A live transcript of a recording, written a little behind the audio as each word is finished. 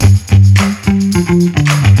You're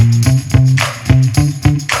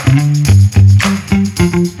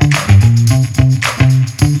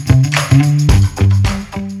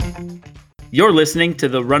listening to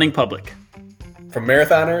The Running Public. From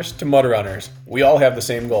marathoners to mud runners, we all have the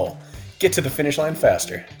same goal: get to the finish line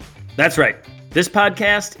faster. That's right. This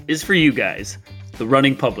podcast is for you guys, The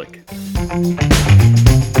Running Public.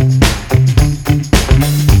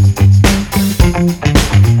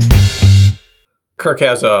 Kirk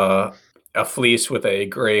has a fleece with a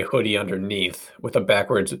gray hoodie underneath with a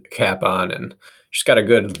backwards cap on, and just got a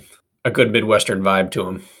good Midwestern vibe to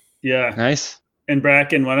him. Yeah. Nice. And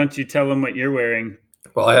Bracken, why don't you tell them what you're wearing?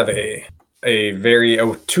 Well, I have a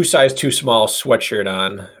two size too small sweatshirt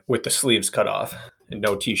on with the sleeves cut off and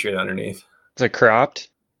no t-shirt underneath. Is it cropped?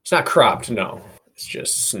 It's not cropped, no. It's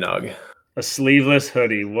just snug. A sleeveless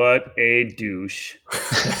hoodie. What a douche.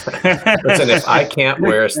 Listen, if I can't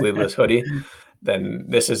wear a sleeveless hoodie, then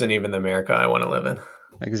this isn't even the America I want to live in.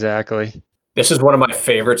 Exactly. This is one of my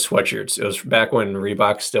favorite sweatshirts. It was back when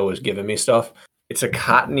Reebok still was giving me stuff. It's a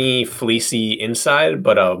cottony, fleecy inside,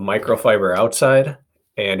 but a microfiber outside,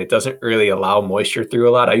 and it doesn't really allow moisture through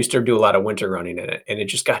a lot. I used to do a lot of winter running in it, and it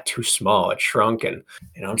just got too small. It shrunk, and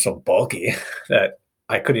I'm so bulky that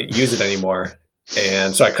I couldn't use it anymore.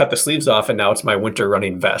 And so I cut the sleeves off, and now it's my winter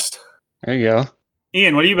running vest. There you go.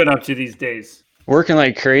 Ian, what have you been up to these days? Working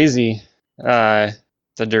like crazy. The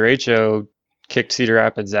derecho kicked Cedar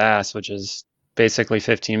Rapids' ass, which is basically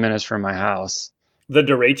 15 minutes from my house. The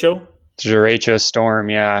derecho? The derecho storm,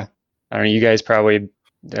 yeah. I don't know, you guys probably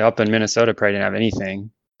up in Minnesota probably didn't have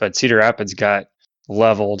anything, but Cedar Rapids got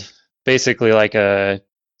leveled, basically like a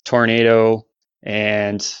tornado,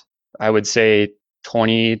 and I would say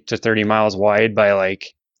 20 to 30 miles wide by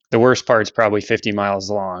like the worst part's probably 50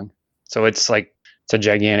 miles long. So it's a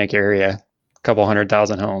gigantic area, a couple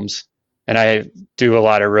 100,000 homes. And I do a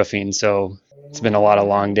lot of roofing, so it's been a lot of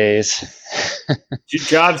long days.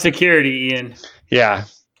 Job security, Ian. Yeah,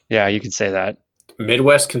 you could say that.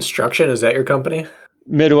 Midwest Construction, is that your company?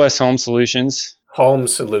 Midwest Home Solutions. Home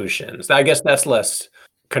Solutions. I guess that's less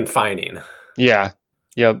confining. Yeah.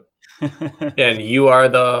 Yep. And you are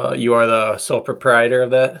the sole proprietor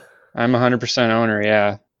of that? I'm 100% owner,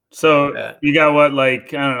 yeah. So you got what,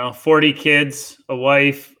 like, I don't know, 40 kids, a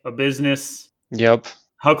wife, a business? Yep.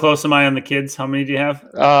 How close am I on the kids? How many do you have?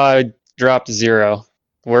 Dropped to 0.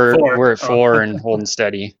 We're at 4 and holding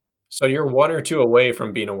steady. So you're 1 or 2 away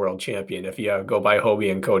from being a world champion if you go by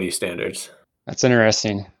Hobie and Cody standards. That's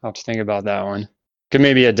interesting. I'll have to think about that one. Could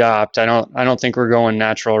maybe adopt. I don't think we're going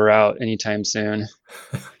natural route anytime soon.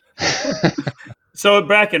 So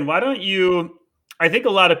Bracken, why don't you, I think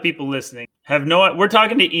a lot of people listening we're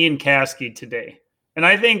talking to Ean Caskey today. And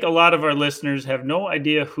I think a lot of our listeners have no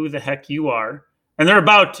idea who the heck you are. And they're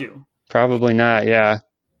about to. Probably not, yeah.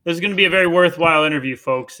 This is going to be a very worthwhile interview,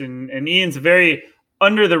 folks. And Ian's a very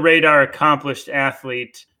under-the-radar accomplished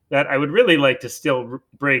athlete that I would really like to still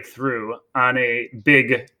break through on a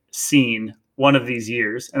big scene one of these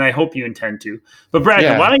years. And I hope you intend to. But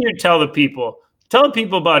Bracken, why don't you tell the people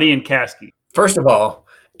about Ean Caskey? First of all,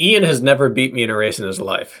 Ian has never beat me in a race in his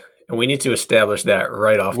life. And we need to establish that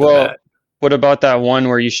right off the bat. What about that one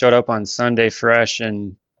where you showed up on Sunday fresh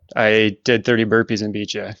and I did 30 burpees and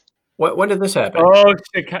beat you? When did this happen? Oh,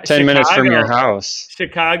 10 minutes from your house.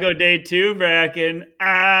 Chicago day 2, Bracken.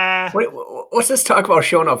 Wait, what's this talk about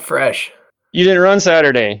showing up fresh? You didn't run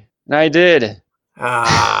Saturday. And I did. And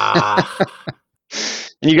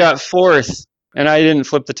you got 4th. And I didn't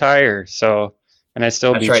flip the tire. And I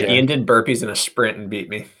still beat you. That's right. Ian did burpees in a sprint and beat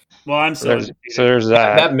me. Well, I'm sorry. So there's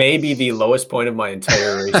that. That may be the lowest point of my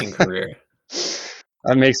entire racing career.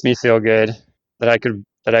 That makes me feel good that I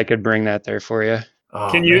could bring that there for you. Oh,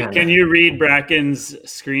 can you read Bracken's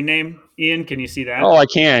screen name, Ian? Can you see that? Oh, I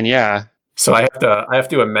can, yeah. So I have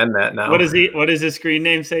to amend that now. What does his screen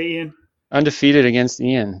name say, Ian? Undefeated against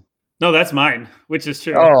Ian. No, that's mine, which is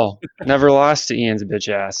true. Oh, never lost to Ian's bitch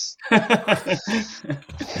ass.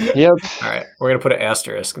 Yep. All right, we're gonna put an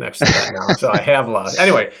asterisk next to that now. So I have lost.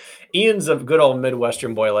 Anyway, Ian's a good old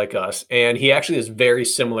Midwestern boy like us, and he actually is very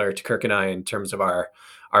similar to Kirk and I in terms of our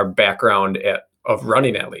background of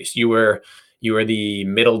running. At least you were the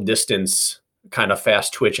middle distance kind of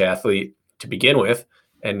fast twitch athlete to begin with,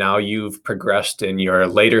 and now you've progressed in your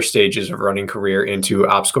later stages of running career into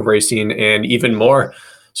obstacle racing and even more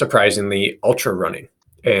surprisingly ultra running.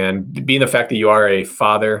 And being the fact that you are a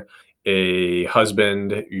father, a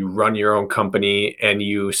husband, you run your own company, and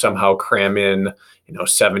you somehow cram in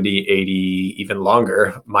 70, 80, even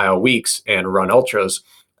longer mile weeks and run ultras,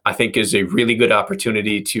 I think is a really good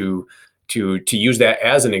opportunity to use that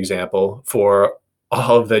as an example for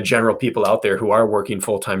all of the general people out there who are working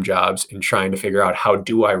full-time jobs and trying to figure out, how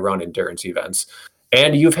do I run endurance events?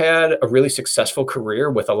 And you've had a really successful career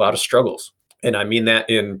with a lot of struggles. And I mean that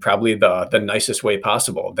in probably the nicest way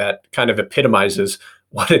possible. That kind of epitomizes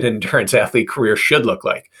what an endurance athlete career should look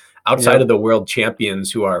like. Outside Yep. of the world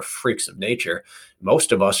champions who are freaks of nature,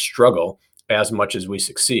 most of us struggle as much as we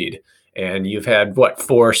succeed. And you've had, what,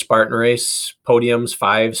 4 Spartan race podiums,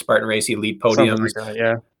 5 Spartan race elite Something podiums. like that,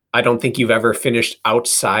 yeah. I don't think you've ever finished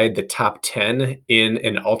outside the top 10 in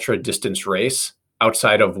an ultra distance race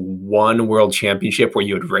outside of one world championship where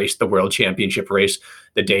you had raced the world championship race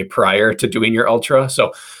the day prior to doing your ultra.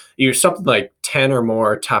 So you're something like 10 or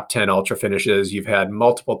more top 10 ultra finishes. You've had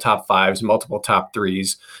multiple top 5s, multiple top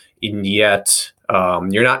 3s, and yet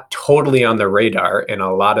you're not totally on the radar. And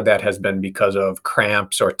a lot of that has been because of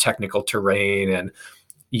cramps or technical terrain and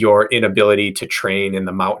your inability to train in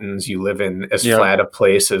the mountains. You live in as flat a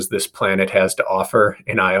place as this planet has to offer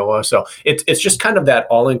in Iowa. So it's just kind of that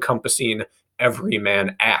all-encompassing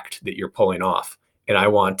everyman act that you're pulling off. And I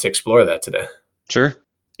want to explore that today. Sure.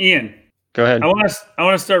 Ian, go ahead. I want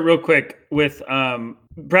to start real quick with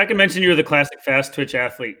Bracken mentioned you were the classic fast twitch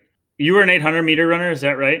athlete. You were an 800 meter runner, is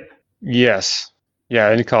that right? Yes. Yeah,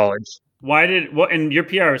 in college. And your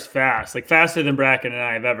PR is fast, like faster than Bracken and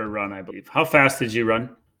I have ever run, I believe. How fast did you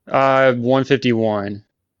run? 151,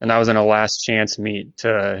 and I was in a last chance meet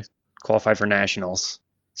to qualify for nationals.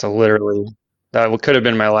 So literally, that could have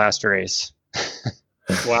been my last race.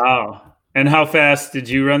 Wow. And how fast did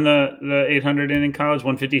you run the 800 in college?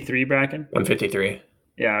 153, Bracken? 153.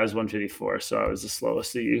 Yeah, I was 154, so I was the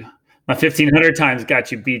slowest of you. My 1,500 times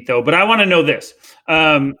got you beat, though. But I want to know this.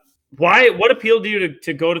 What appealed to you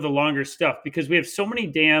to go to the longer stuff? Because we have so many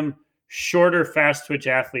damn shorter fast twitch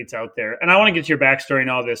athletes out there. And I want to get to your backstory and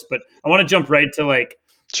all this, but I want to jump right to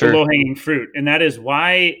the low-hanging fruit. And that is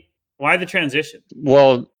why the transition?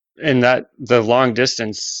 Well, and that the long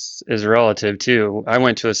distance is relative too. I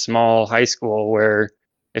went to a small high school where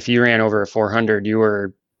if you ran over a 400, you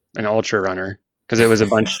were an ultra runner, because it was a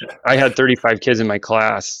bunch. I had 35 kids in my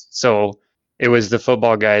class. So it was the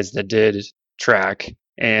football guys that did track,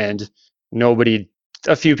 and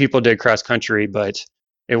a few people did cross country, but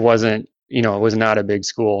it wasn't, it was not a big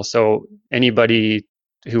school. So anybody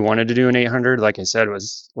who wanted to do an 800, like I said,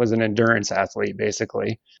 was an endurance athlete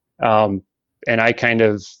basically. And I kind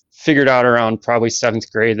of figured out around probably 7th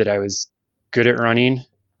grade that I was good at running.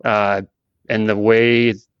 And the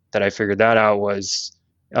way that I figured that out was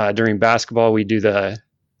during basketball, we do the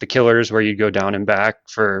killers where you go down and back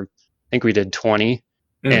for, I think we did 20.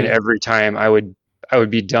 Mm-hmm. And every time I would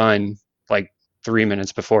be done like 3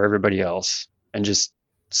 minutes before everybody else, and just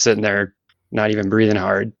sitting there, not even breathing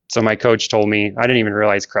hard. So my coach told me, I didn't even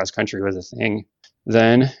realize cross country was a thing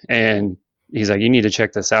then. And he's like, you need to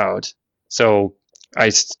check this out. So I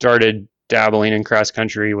started dabbling in cross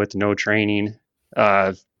country with no training,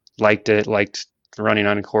 liked running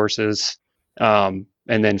on courses, and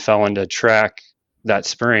then fell into track that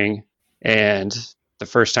spring. And the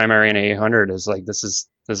first time I ran 800 is like, this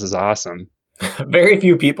is awesome. Very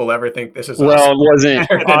few people ever think this is awesome. Well, it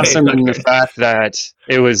wasn't awesome in the fact that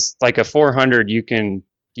it was like a 400 you can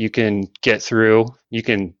get through, you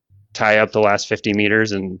can tie up the last 50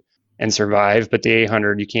 meters and survive, but the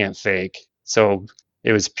 800 you can't fake. So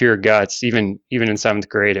it was pure guts. Even in 7th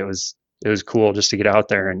grade, it was cool just to get out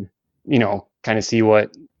there and kind of see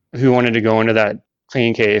who wanted to go into that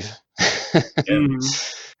clean cave. Mm-hmm.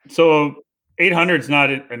 So 800 is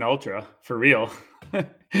not an ultra for real.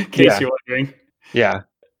 In case you're wondering. Yeah.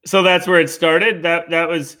 So that's where it started. That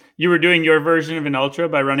was, you were doing your version of an ultra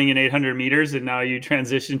by running in 800 meters, and now you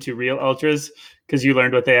transitioned to real ultras because you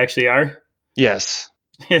learned what they actually are. Yes.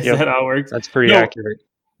 Is that how it works? That's pretty accurate.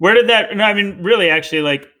 Where did that? No, I mean, really,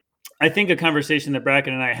 actually, I think a conversation that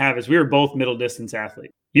Bracken and I have is we were both middle distance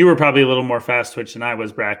athletes. You were probably a little more fast twitch than I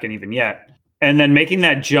was, Bracken, even yet. And then making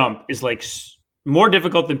that jump is more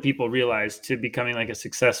difficult than people realize to becoming a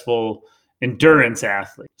successful endurance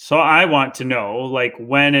athlete. So I want to know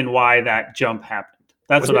when and why that jump happened.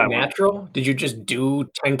 That's what I want. Natural? Did you just do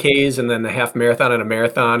 10Ks and then a half marathon and a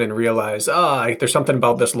marathon and realize, there's something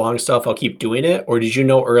about this long stuff, I'll keep doing it? Or did you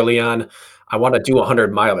know early on, I want to do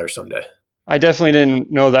 100 miler someday? I definitely didn't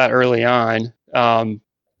know that early on.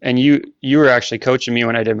 And you were actually coaching me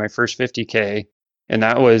when I did my first 50K, and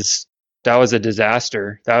that was a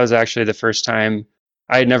disaster. That was actually the first time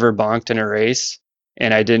I had never bonked in a race,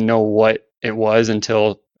 and I didn't know what it was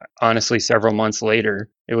until honestly several months later.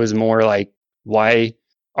 It was more like, why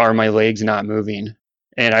are my legs not moving?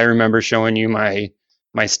 And I remember showing you my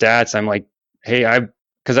stats. I'm like, hey,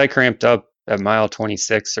 because I cramped up at mile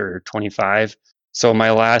 26 or 25, So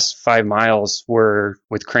my last 5 miles were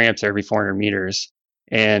with cramps every 400 meters.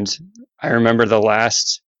 And I remember the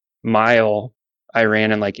last mile I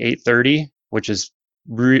ran in like 8:30, which is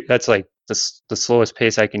that's like the slowest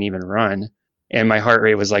pace I can even run. And my heart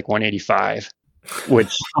rate was like 185,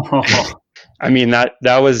 which I mean that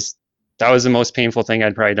was the most painful thing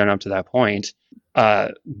I'd probably done up to that point.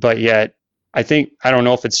 But yet I don't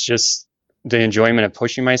know if it's just the enjoyment of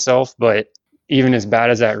pushing myself, but even as bad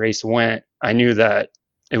as that race went, I knew that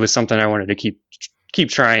it was something I wanted to keep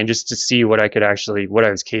trying, just to see what I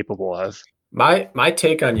was capable of. My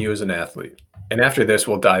take on you as an athlete, and after this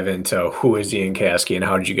we'll dive into who is Ean Caskey and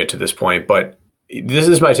how did you get to this point, but this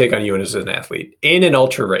is my take on you as an athlete. In an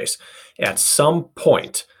ultra race, at some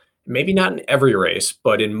point, maybe not in every race,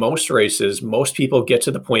 but in most races, most people get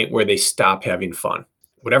to the point where they stop having fun.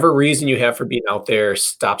 Whatever reason you have for being out there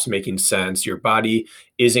stops making sense. Your body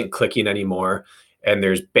isn't clicking anymore. And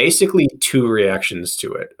there's basically two reactions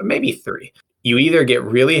to it, maybe three. You either get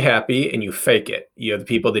really happy and you fake it. You have the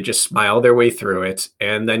people that just smile their way through it.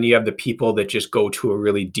 And then you have the people that just go to a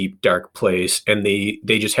really deep, dark place and they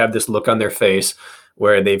just have this look on their face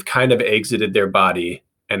where they've kind of exited their body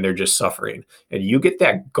and they're just suffering. And you get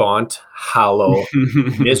that gaunt, hollow,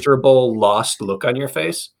 miserable, lost look on your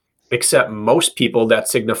face. Except most people, that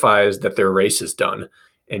signifies that their race is done.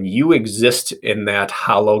 And you exist in that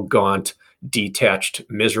hollow, gaunt, detached,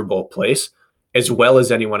 miserable place as well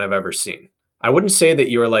as anyone I've ever seen. I wouldn't say that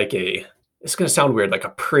you're like it's going to sound weird, like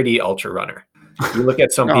a pretty ultra runner. You look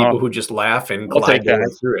at some people who just laugh and glide their way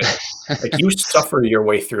through it. Like you suffer your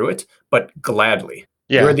way through it, but gladly.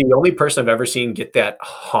 Yeah. You're the only person I've ever seen get that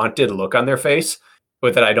haunted look on their face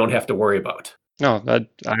with that I don't have to worry about. No, I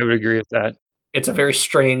would agree with that. It's a very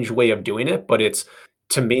strange way of doing it, but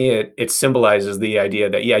to me, it symbolizes the idea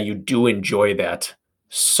that, yeah, you do enjoy that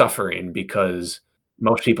suffering because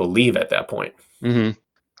most people leave at that point. Mm-hmm.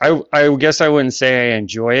 I guess I wouldn't say I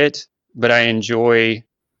enjoy it, but I enjoy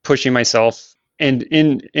pushing myself and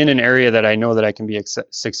in an area that I know that I can be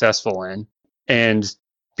successful in. And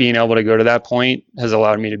being able to go to that point has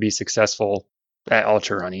allowed me to be successful at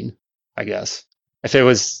ultra running, I guess. If it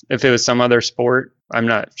was some other sport, I'm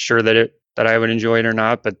not sure that I would enjoy it or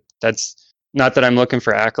not, but that's not that I'm looking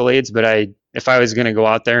for accolades, but if I was going to go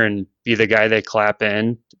out there and be the guy they clap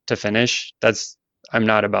in to finish, I'm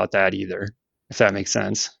not about that either, if that makes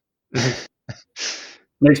sense.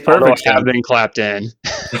 Makes perfect sense. I've been clapped in.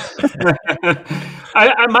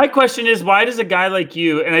 My question is, why does a guy like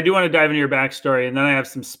you, and I do want to dive into your backstory, and then I have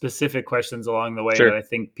some specific questions along the way that I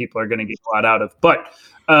think people are going to get a lot out of, but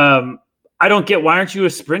I don't get, why aren't you a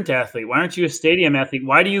sprint athlete? Why aren't you a stadium athlete?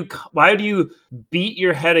 Why do you beat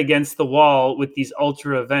your head against the wall with these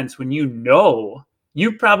ultra events when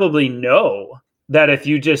you probably know that if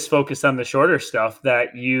you just focus on the shorter stuff,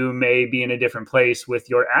 that you may be in a different place with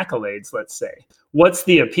your accolades, let's say. What's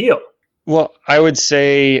the appeal? Well, I would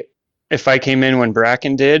say if I came in when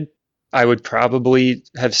Bracken did, I would probably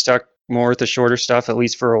have stuck more with the shorter stuff, at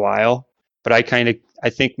least for a while. But I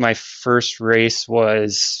think my first race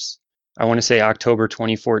was, I want to say October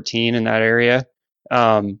 2014 in that area.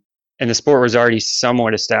 And the sport was already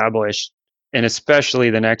somewhat established. And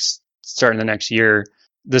especially starting the next year,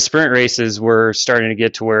 the sprint races were starting to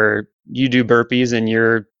get to where you do burpees and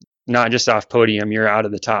you're not just off podium, you're out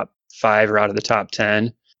of the top 5 or out of the top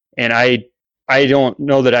 10. And I don't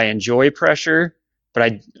know that I enjoy pressure,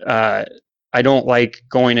 but I don't like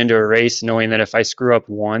going into a race knowing that if I screw up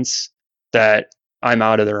once that I'm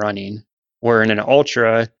out of the running. Where in an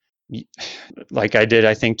ultra, like I did,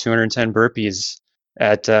 I think 210 burpees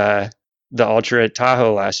at the ultra at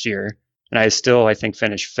Tahoe last year, and I still, I think,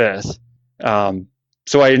 finished 5th.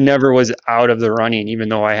 So I never was out of the running, even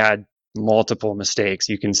though I had multiple mistakes.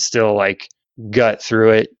 You can still like gut through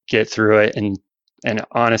it, get through it, and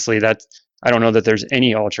honestly, I don't know that there's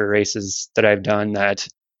any ultra races that I've done that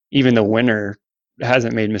even the winner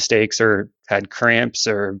hasn't made mistakes or had cramps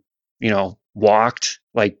or walked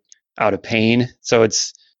like out of pain. So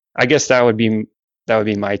I guess that would be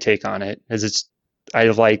my take on it. I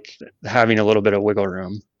like having a little bit of wiggle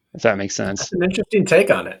room, if that makes sense. That's an interesting take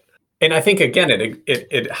on it. And I think, again,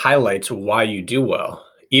 it highlights why you do well.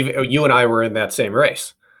 Even you and I were in that same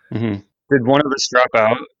race. Mm-hmm. Did one of us drop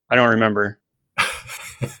out? I don't remember.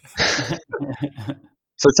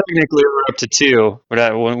 So technically we're up to 2,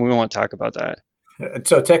 but we won't talk about that.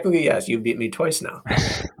 So technically, yes, you beat me twice now.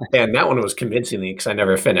 And that one was convincingly because I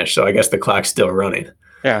never finished. So I guess the clock's still running.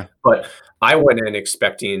 Yeah. But I went in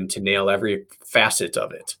expecting to nail every facet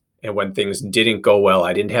of it. And when things didn't go well,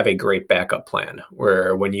 I didn't have a great backup plan.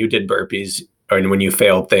 Where when you did burpees or when you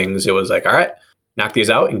failed things, it was like, all right, knock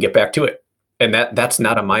these out and get back to it. And that's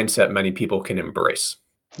not a mindset many people can embrace.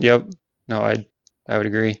 Yep. No, I would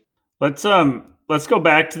agree. Let's go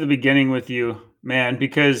back to the beginning with you, man,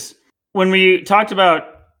 because when we talked about,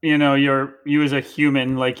 you as a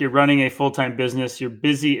human, like you're running a full-time business, you're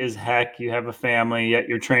busy as heck, you have a family, yet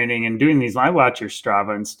you're training and doing these. I watch your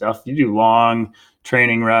Strava and stuff. You do long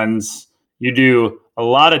training runs. You do a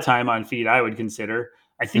lot of time on feet, I would consider.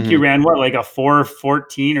 I think you ran like a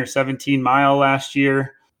 4:14 or 17 mile last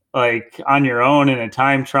year, like on your own in a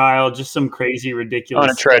time trial, just some crazy, ridiculous on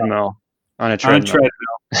a treadmill. On a treadmill.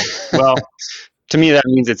 Well, to me, that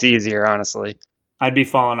means it's easier, honestly. I'd be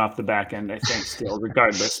falling off the back end, I think, still,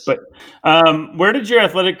 regardless. But where did your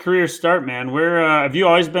athletic career start, man? Where have you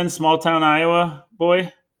always been small town Iowa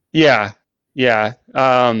boy? Yeah.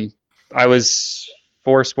 I was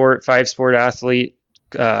 5-sport athlete.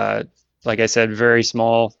 Like I said, very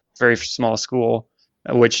small school,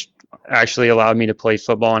 which actually allowed me to play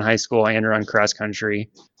football in high school and run cross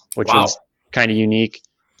country, which was kind of unique.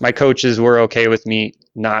 My coaches were okay with me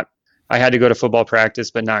I had to go to football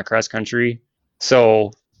practice, but not cross country.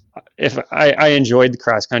 So if I enjoyed the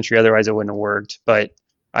cross country, otherwise it wouldn't have worked, but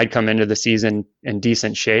I'd come into the season in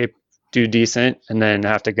decent shape, do decent, and then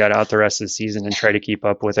have to gut out the rest of the season and try to keep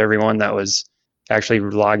up with everyone that was actually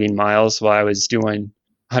logging miles while I was doing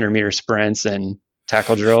 100-meter sprints and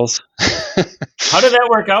tackle drills. How did that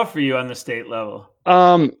work out for you on the state level?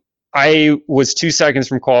 I was 2 seconds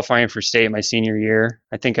from qualifying for state my senior year.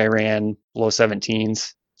 I think I ran low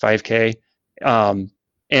 17s, 5K.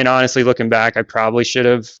 And honestly, looking back, I probably should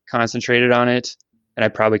have concentrated on it, and I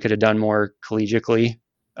probably could have done more collegiately.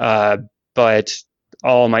 But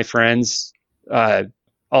all of my friends, all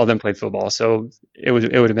of them played football, so it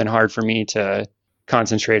would have been hard for me to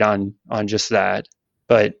concentrate on just that.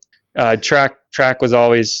 But track was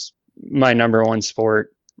always my number one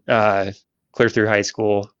sport, clear through high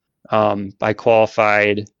school. I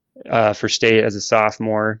qualified for state as a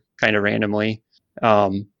sophomore, kind of randomly,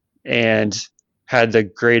 and had the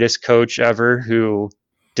greatest coach ever who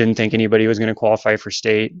didn't think anybody was going to qualify for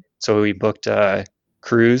state. So we booked a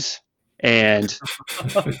cruise, and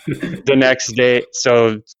the next day,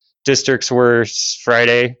 so districts were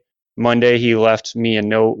Friday. Monday, he left me a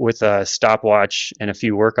note with a stopwatch and a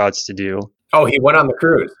few workouts to do. Oh, he went on the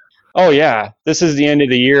cruise. Oh yeah. This is the end of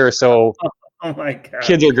the year. So oh my God.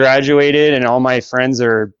 Kids are graduated and all my friends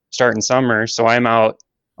are starting summer. So I'm out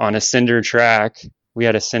on a cinder track. We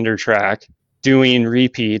had a cinder track doing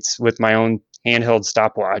repeats with my own handheld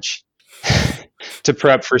stopwatch to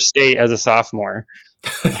prep for state as a sophomore.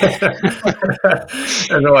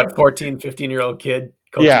 And what, 14, 15-year-old kid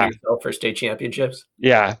coaching yourself for state championships?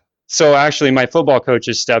 Yeah. So actually my football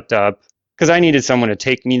coaches stepped up because I needed someone to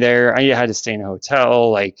take me there. I had to stay in a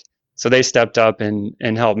hotel. So they stepped up and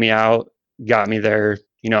helped me out, got me there,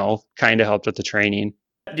 kind of helped with the training.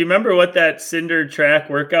 Do you remember what that cinder track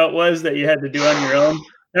workout was that you had to do on your own?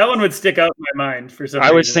 That one would stick out in my mind for some reason.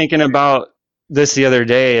 I was thinking about this the other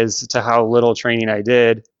day as to how little training I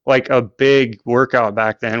did. Like a big workout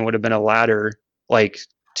back then would have been a ladder, like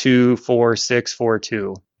 2, 4, 6, 4,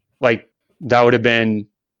 2. Like that would have been,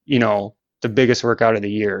 the biggest workout of the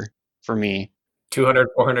year for me. 200,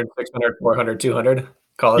 400, 600, 400, 200.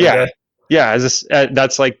 Call it a day. Yeah.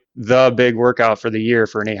 That's like the big workout for the year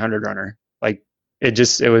for an 800 runner. Like it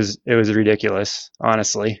was ridiculous,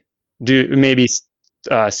 honestly. Do maybe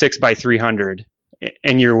 6 by 300,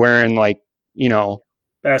 and you're wearing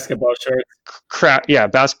basketball shorts.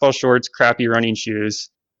 Basketball shorts, crappy running shoes,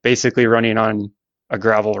 basically running on a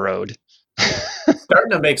gravel road. Starting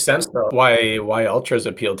to make sense though. Why ultras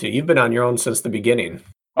appeal to you? You've been on your own since the beginning.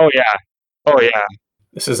 Oh yeah.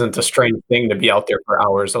 This isn't a strange thing to be out there for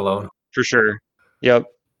hours alone. For sure. Yep.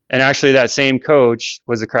 And actually, that same coach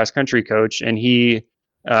was a cross country coach, and he,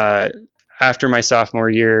 after my sophomore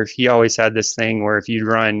year, he always had this thing where if you'd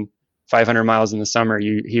run 500 miles in the summer,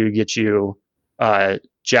 he would get you a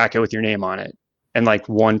jacket with your name on it. And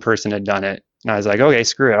one person had done it. And I was like, okay,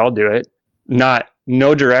 screw it. I'll do it.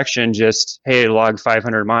 No direction, just, hey, log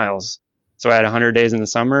 500 miles. So I had 100 days in the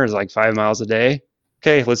summer. It was 5 miles a day.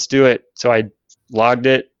 Okay, let's do it. So I logged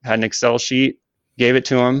it, had an Excel sheet, gave it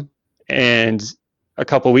to him. And a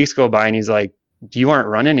couple weeks go by and he's like, you aren't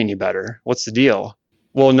running any better. What's the deal?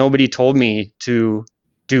 Well, nobody told me to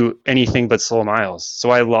do anything but slow miles.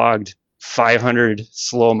 So I logged 500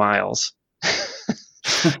 slow miles.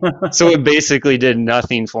 So it basically did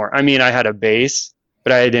nothing for, I had a base,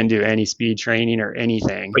 but I didn't do any speed training or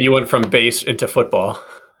anything. But you went from base into football.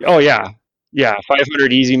 Oh yeah. Yeah.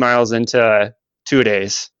 500 easy miles into 2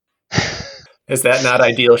 days. Is that not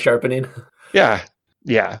ideal sharpening? Yeah.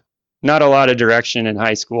 Not a lot of direction in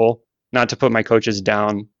high school. Not to put my coaches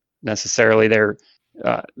down, necessarily. They're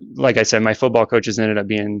like I said, my football coaches ended up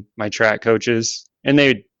being my track coaches, and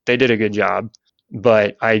they did a good job.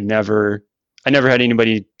 But I never had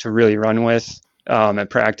anybody to really run with at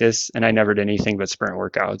practice, and I never did anything but sprint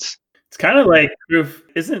workouts. It's kind of like,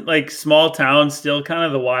 isn't like small towns still kind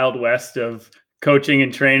of the Wild West of coaching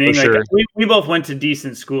and training? For like sure. we both went to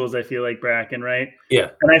decent schools, I feel like, Bracken, right? Yeah.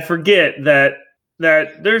 And I forget that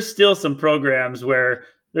there's still some programs where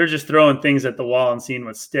they're just throwing things at the wall and seeing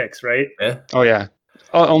what sticks, right? Yeah. Oh yeah.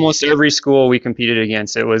 Almost every school we competed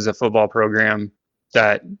against, it was a football program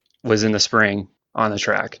that was in the spring on the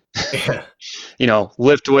track. Yeah.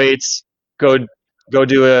 Lift weights, go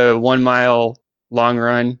do a 1 mile long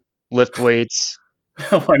run, lift weights,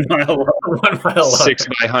 1 mile long. 1 mile long. 6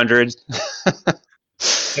 by 100.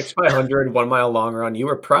 6 by 100, 1 mile long run. You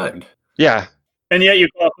were primed. Yeah. And yet you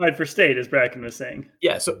qualified for state, as Bracken was saying.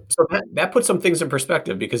 Yeah. So that puts some things in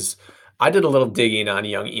perspective, because I did a little digging on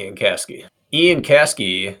young Ean Caskey. Ean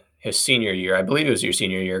Caskey, his senior year, I believe it was your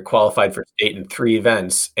senior year, qualified for state in 3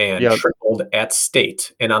 events and tripled at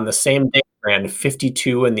state. And on the same day, ran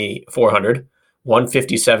 52 in the 400,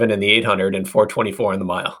 157 in the 800, and 424 in the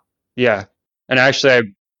mile. Yeah. And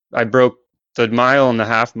actually, I broke the mile and the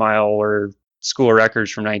half mile were school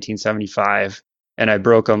records from 1975, and I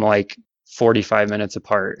broke them like 45 minutes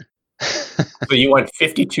apart. So you went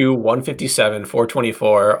 52, 157,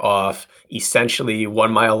 424 off essentially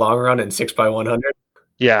 1 mile long run and 6 by 100.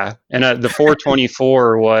 Yeah. And the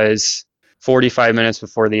 424 was 45 minutes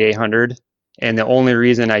before the 800. And the only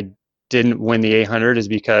reason I didn't win the 800 is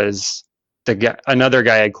because another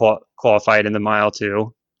guy had qualified in the mile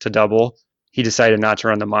to double. He decided not to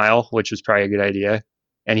run the mile, which was probably a good idea.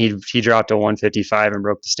 And he dropped a 155 and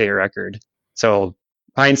broke the state record. So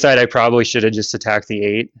hindsight, I probably should have just attacked the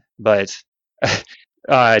 8, but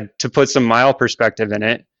to put some mile perspective in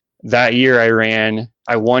it, that year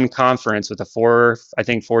I won conference with a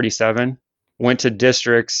 47, went to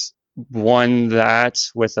districts, won that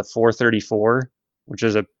with a 434, which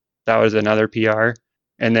is that was another PR,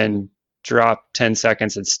 and then dropped 10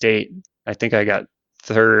 seconds at state. I think I got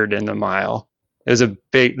 3rd in the mile. It was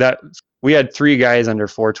we had 3 guys under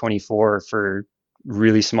 424 for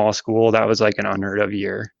really small school. That was like an unheard of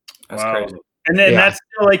year. That's crazy. And then that's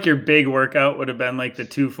still like your big workout would have been like the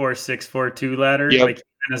 24642 ladder, like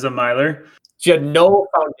even as a miler. So you had no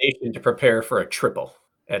foundation to prepare for a triple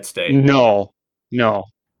at state. No.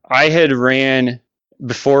 I had ran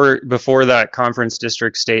before that conference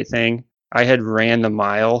district state thing. I had ran the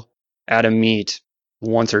mile at a meet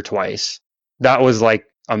once or twice. That was like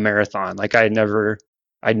a marathon. Like I'd never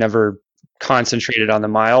concentrated on the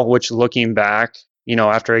mile, which looking back,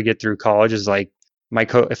 after I get through college is like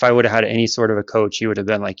if I would have had any sort of a coach, he would have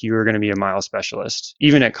been like, you were going to be a mile specialist.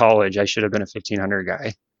 Even at college, I should have been a 1500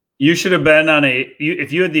 guy. You should have been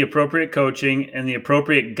if you had the appropriate coaching and the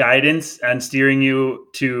appropriate guidance and steering you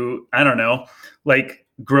to, I don't know, like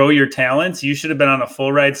grow your talents, you should have been on a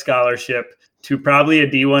full ride scholarship to probably a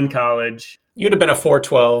D1 college. You'd have been a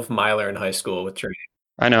 412 miler in high school with training.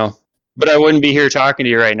 I know, but I wouldn't be here talking to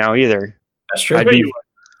you right now either. That's true.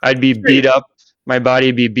 I'd be beat up. My body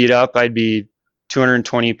would be beat up. I'd be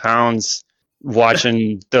 220 pounds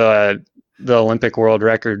watching the Olympic world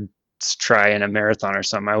record try in a marathon or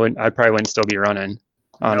something. I probably wouldn't still be running,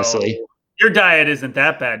 honestly. No, your diet isn't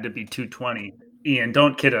that bad to be 220. Ian,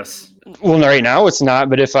 don't kid us. Well, right now it's not,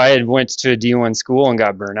 but if I had went to a D1 school and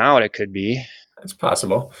got burnt out, it could be. That's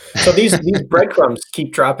possible. So these breadcrumbs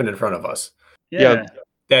keep dropping in front of us. Yeah.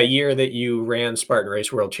 That year that you ran Spartan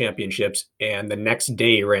Race World Championships and the next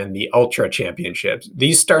day ran the Ultra Championships,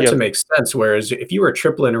 these start to make sense. Whereas if you were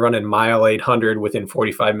tripling running mile 800 within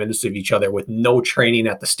 45 minutes of each other with no training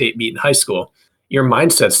at the state meet in high school, your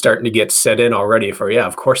mindset's starting to get set in already for,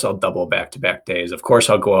 of course I'll double back-to-back days. Of course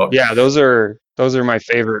I'll go out. Yeah, those are my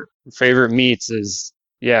favorite meets is,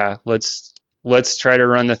 let's try to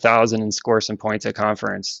run the 1,000 and score some points at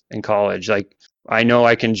conference in college. Like, I know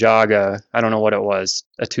I can jog I don't know what it was,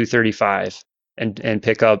 a 235 and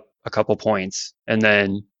pick up a couple points, and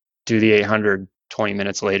then do the 800 20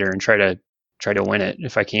 minutes later and try to win it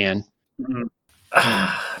if I can. Mm-hmm.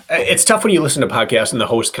 It's tough when you listen to podcasts and the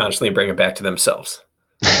hosts constantly bring it back to themselves.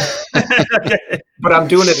 But I'm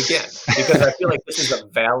doing it again because I feel like this is a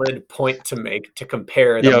valid point to make to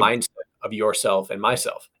compare the mindset of yourself and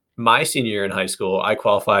myself. My senior year in high school, I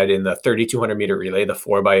qualified in the 3,200 meter relay, the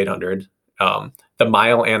 4x800. The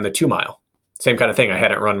mile and the 2 mile. Same kind of thing. I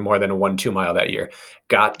hadn't run more than a 1-2 mile that year.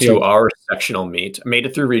 Got to our sectional meet, made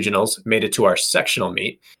it through regionals, made it to our sectional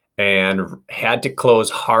meet, and had to close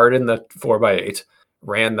hard in the 4x8.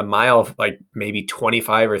 Ran the mile like maybe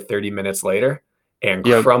 25 or 30 minutes later and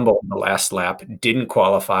crumbled the last lap, didn't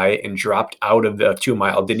qualify, and dropped out of the 2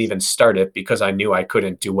 mile, didn't even start it because I knew I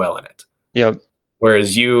couldn't do well in it. Yep.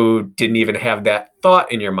 Whereas you didn't even have that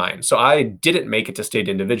thought in your mind. So I didn't make it to state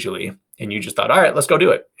individually, and you just thought, all right, let's go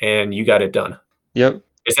do it. And you got it done. Yep.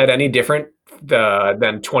 Is that any different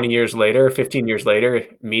than 20 years later, 15 years later,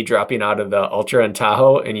 me dropping out of the Ultra in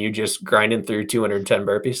Tahoe and you just grinding through 210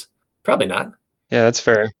 burpees? Probably not. Yeah, that's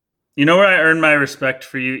fair. You know where I earned my respect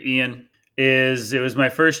for you, Ian, is it was my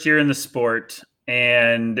first year in the sport,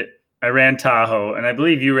 and I ran Tahoe, and I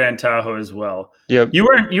believe you ran Tahoe as well. Yep. You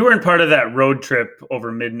weren't part of that road trip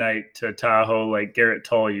over midnight to Tahoe like Garrett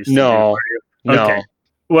Toll used to do, No. were you? No. Okay.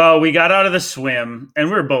 Well, we got out of the swim, and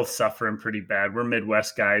we were both suffering pretty bad. We're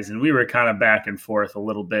Midwest guys, and we were kind of back and forth a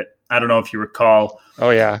little bit. I don't know if you recall.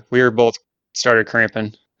 Oh, yeah. We were both started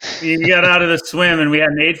cramping. You got out of the swim, and we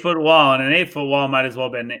had an 8-foot wall, and an 8-foot wall might as well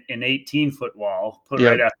have been an 18-foot wall put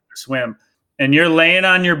right after the swim. And you're laying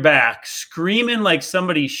on your back, screaming like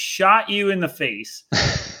somebody shot you in the face,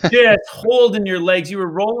 just holding your legs. You were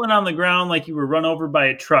rolling on the ground like you were run over by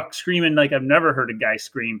a truck, screaming like I've never heard a guy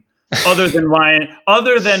scream, other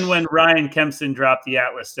than when Ryan Kempson dropped the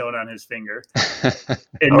Atlas stone on his finger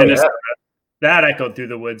in Minnesota. Yeah. That echoed through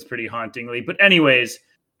the woods pretty hauntingly. But anyways,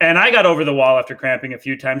 and I got over the wall after cramping a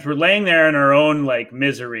few times. We're laying there in our own like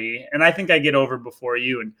misery, and I think I get over before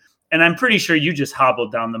you. And I'm pretty sure you just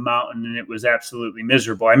hobbled down the mountain, and it was absolutely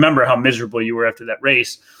miserable. I remember how miserable you were after that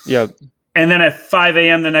race. Yep. And then at 5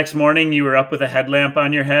 a.m. the next morning, you were up with a headlamp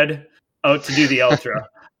on your head out to do the ultra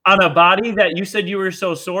on a body that you said you were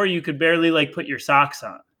so sore you could barely like put your socks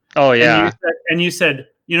on. Oh, yeah. And you said,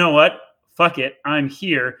 you know what? Fuck it. I'm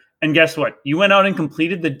here. And guess what? You went out and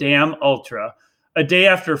completed the damn ultra a day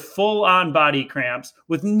after full on body cramps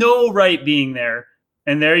with no right being there.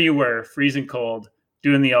 And there you were, freezing cold,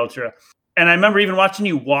 doing the ultra. And I remember even watching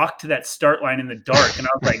you walk to that start line in the dark. And I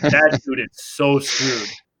was like, that dude is so screwed.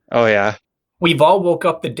 Oh, yeah. We've all woke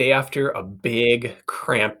up the day after a big,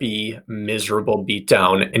 crampy, miserable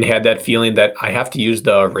beatdown and had that feeling that I have to use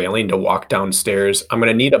the railing to walk downstairs. I'm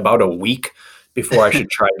going to need about a week before I should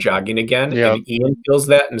try jogging again. Yep. And Ian feels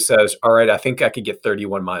that and says, all right, I think I could get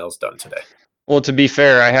 31 miles done today. Well, to be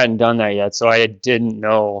fair, I hadn't done that yet, so I didn't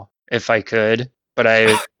know if I could, but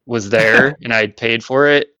I was there and I paid for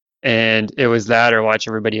it, and it was that or watch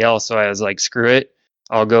everybody else. So I was like, screw it,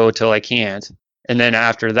 I'll go till I can't. And then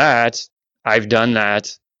after that, I've done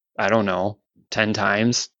that, I don't know, 10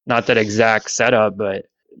 times. Not that exact setup, but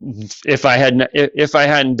if I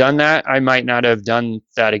hadn't done that, I might not have done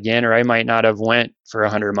that again, or I might not have went for a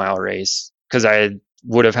 100-mile race, because I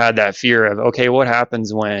would have had that fear of, okay, what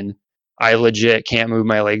happens when I legit can't move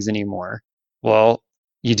my legs anymore? Well,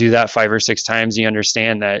 you do that 5 or 6 times, you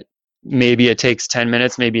understand that maybe it takes 10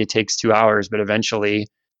 minutes, maybe it takes 2 hours, but eventually,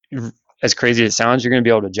 as crazy as it sounds, you're going to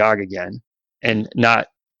be able to jog again. And not,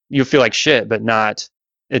 you'll feel like shit, but not,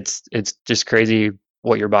 it's just crazy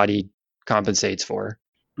what your body compensates for.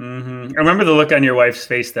 Mm-hmm. I remember the look on your wife's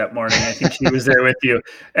face that morning. I think she was there with you.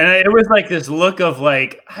 And it was like this look of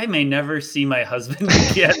like, I may never see my husband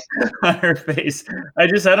again on her face. I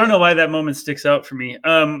don't know why that moment sticks out for me.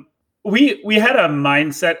 We had a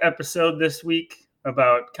mindset episode this week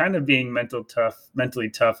about kind of being mentally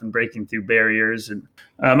tough and breaking through barriers. And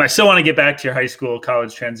I still want to get back to your high school,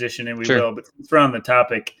 college transition, and we will, but since we're on the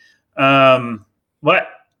topic,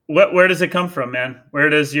 where does it come from, man? Where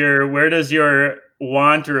does your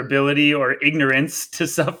want or ability or ignorance to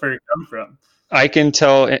suffer come from? I can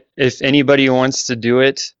tell if anybody wants to do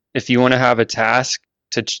it, if you want to have a task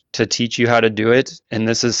to teach you how to do it, and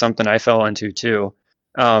this is something I fell into too.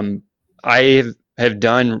 I have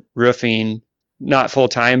done roofing, not full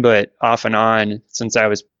time, but off and on since I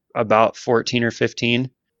was about 14 or 15.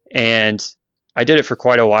 And I did it for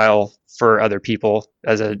quite a while for other people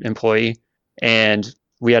as an employee. And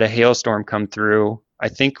we had a hailstorm come through, I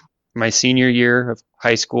think my senior year of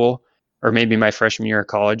high school, or maybe my freshman year of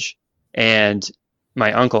college. And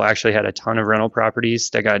my uncle actually had a ton of rental properties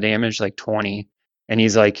that got damaged, like 20. And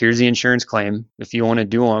he's like, here's the insurance claim. If you want to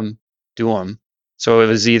do them, do them. So it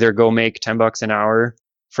was either go make $10 an hour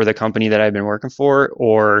for the company that I've been working for,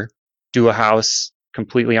 or do a house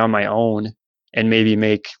completely on my own and maybe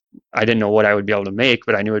make, I didn't know what I would be able to make,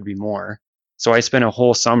 but I knew it'd be more. So I spent a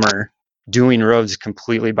whole summer doing roofs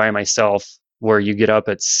completely by myself, where you get up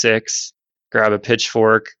at 6, grab a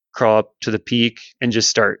pitchfork, crawl up to the peak, and just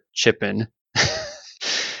start chipping.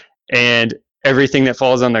 And everything that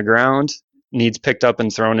falls on the ground needs picked up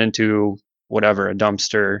and thrown into whatever, a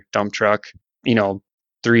dumpster, dump truck,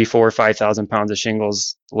 3, 4, 5,000 pounds of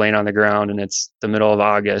shingles laying on the ground, and it's the middle of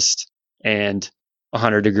August and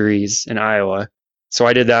 100 degrees in Iowa. So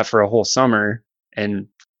I did that for a whole summer, and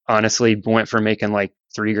honestly went from making like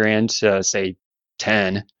 $3,000 to say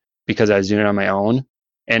 10 because I was doing it on my own.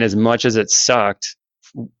 And as much as it sucked,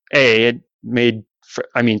 it made,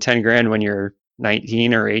 10 grand when you're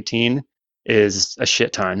 19 or 18 is a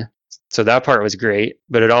shit ton. So that part was great,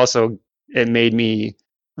 but it made me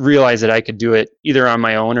realize that I could do it either on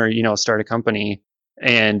my own or, start a company,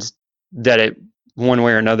 and that it, one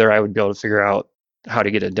way or another, I would be able to figure out how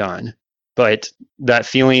to get it done. But that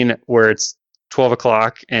feeling where it's 12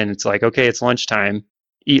 o'clock and it's like, okay, it's lunchtime,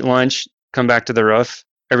 eat lunch, come back to the roof,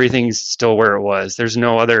 everything's still where it was. There's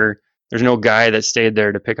no guy that stayed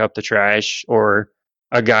there to pick up the trash, or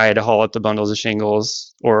a guy to haul up the bundles of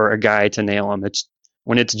shingles, or a guy to nail them.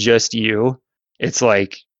 When it's just you, it's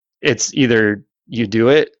like, it's either you do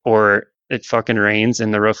it or it fucking rains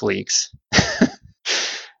and the roof leaks.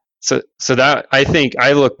 So that, I think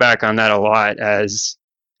I look back on that a lot as,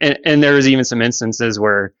 and there was even some instances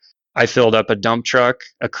where I filled up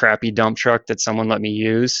a crappy dump truck that someone let me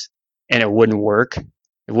use, and it wouldn't work.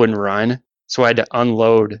 It wouldn't run. So I had to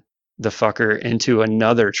unload the fucker into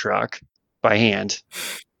another truck by hand.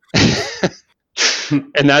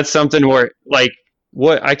 And that's something where, like,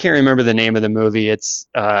 I can't remember the name of the movie. It's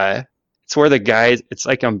where the guys, it's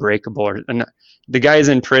like Unbreakable, and the guy's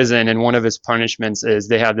in prison, and one of his punishments is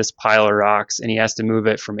they have this pile of rocks and he has to move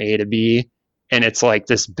it from A to B. And it's like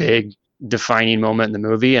this big defining moment in the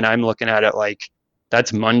movie. And I'm looking at it like,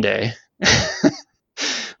 that's Monday.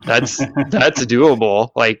 that's doable.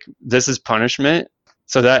 Like, this is punishment.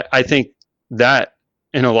 So that, I think that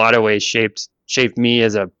in a lot of ways shaped me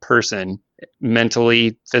as a person,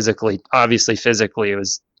 mentally, physically. Obviously physically it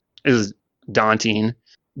was daunting,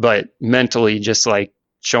 but mentally, just like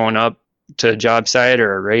showing up to a job site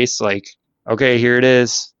or a race, like, okay, here it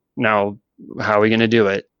is. Now, how are we going to do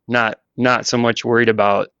it? Not so much worried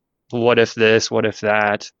about what if this, what if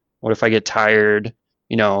that, what if I get tired,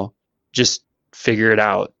 just figure it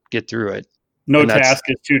out, get through it. No task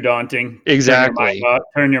is too daunting. Exactly.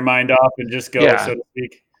 Turn your mind off and just go, so to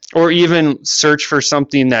speak. Or even search for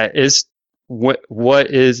something that is, what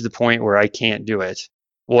is the point where I can't do it?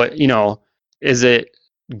 What, is it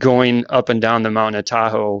going up and down the mountain of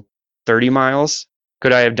Tahoe 30 miles?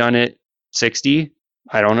 Could I have done it 60?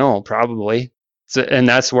 I don't know, probably. So, and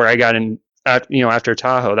that's where I got in, after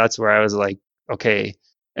Tahoe, that's where I was like, okay.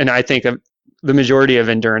 And I think the majority of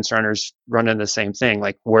endurance runners run into the same thing.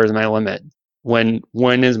 Like, where's my limit? When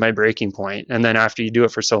is my breaking point? And then after you do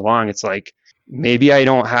it for so long, it's like, maybe I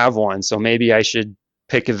don't have one. So maybe I should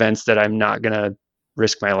pick events that I'm not going to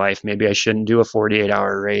risk my life. Maybe I shouldn't do a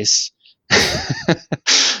 48-hour race.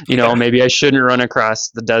 Maybe I shouldn't run across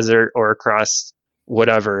the desert or across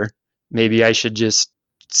whatever. Maybe I should just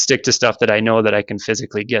stick to stuff that I know that I can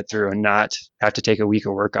physically get through and not have to take a week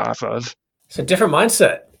of work off of. It's a different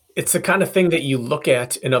mindset. It's the kind of thing that you look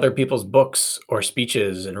at in other people's books or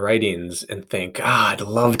speeches and writings and think, I'd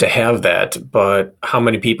love to have that. But how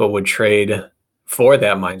many people would trade for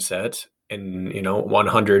that mindset in,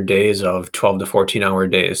 100 days of 12 to 14-hour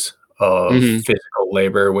days of physical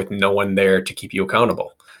labor with no one there to keep you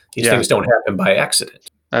accountable? These things don't happen by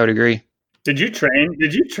accident. I would agree. Did you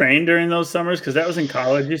train during those summers? Because that was in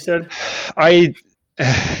college, you said?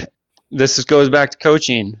 This goes back to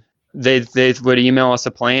coaching. They would email us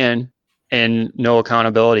a plan and no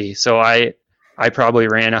accountability. So I probably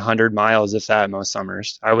ran 100 miles, if that, most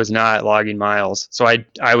summers. I was not logging miles. So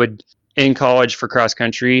I would, in college for cross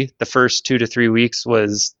country, the first 2 to 3 weeks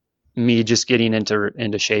was me just getting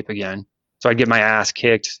into shape again. So I'd get my ass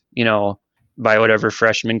kicked, by whatever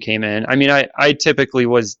freshman came in. I mean, I typically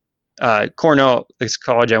was, Cornell, this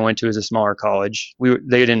college I went to, is a smaller college.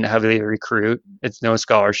 They didn't heavily recruit. It's no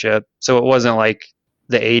scholarship. So it wasn't like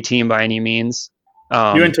the A team by any means.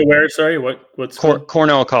 You went to where? Sorry, what's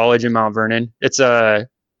Cornell College in Mount Vernon. It's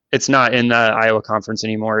not in the Iowa Conference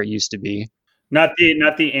anymore. It used to be. Not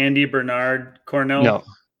the Andy Bernard Cornell.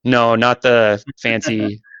 No, not the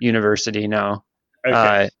fancy university. No.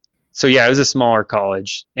 Okay. So yeah, it was a smaller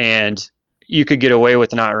college, and you could get away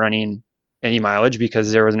with not running any mileage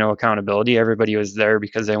because there was no accountability. Everybody was there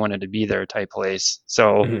because they wanted to be there type place.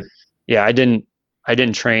 So yeah, I didn't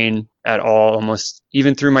train at all, almost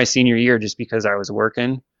even through my senior year, just because I was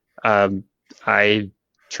working. I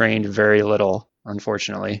trained very little,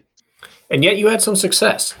 unfortunately. And yet you had some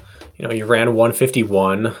success. You ran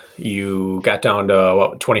 151. You got down to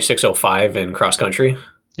 26:05 in cross country.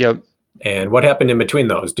 Yep. And what happened in between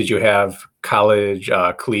those? Did you have college,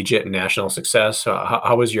 collegiate, and national success?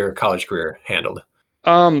 How was your college career handled?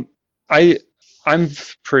 I'm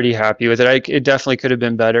pretty happy with it. It definitely could have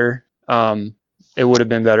been better. It would have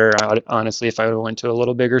been better, honestly, if I would have went to a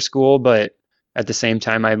little bigger school. But at the same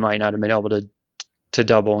time, I might not have been able to to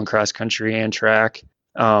double in cross country and track.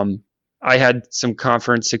 I had some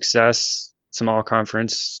conference success, some all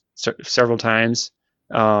conference several times.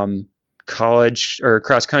 College or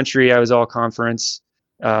cross country, I was all conference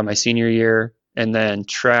my senior year. And then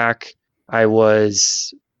track, I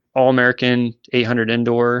was all American 800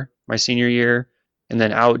 indoor my senior year. And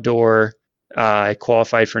then outdoor, I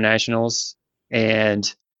qualified for nationals.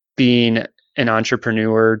 And being an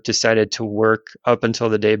entrepreneur, decided to work up until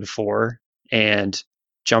the day before and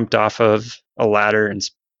jumped off of a ladder and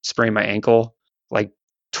sprained my ankle like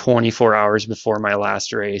 24 hours before my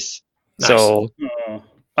last race. Nice. So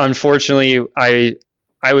unfortunately,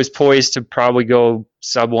 I was poised to probably go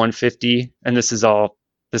sub 150, and this is all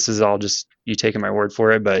just you taking my word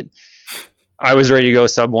for it, but I was ready to go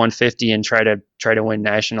sub 150 and try to win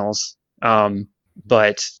nationals.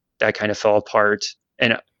 But that kind of fell apart.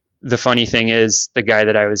 And the funny thing is, the guy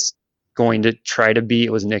that I was going to try to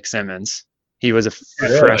beat was Nick Simmons. He was a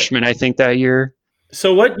freshman, I think, that year.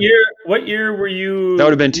 So what year were you? That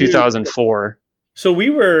would have been 2004. So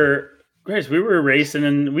we were racing,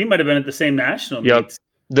 and we might have been at the same national meets.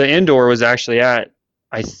 The indoor was actually at,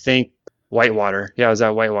 I think, Whitewater. Yeah, I was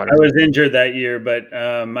at Whitewater. I was injured that year, but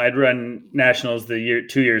I'd run nationals 2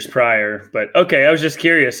 years prior. But okay, I was just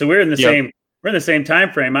curious. So we're in the same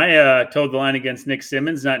time frame. I toed the line against Nick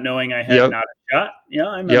Simmons, not knowing I had not a shot. Yeah,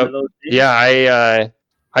 I remember those days. Yeah,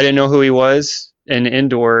 I didn't know who he was. In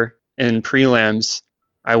indoor in prelims,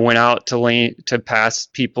 I went out to lane to pass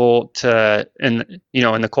people in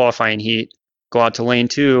the qualifying heat, go out to lane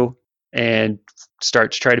 2 and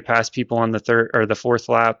start to try to pass people on the third or the fourth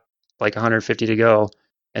lap, like 150 to go.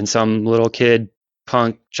 And some little kid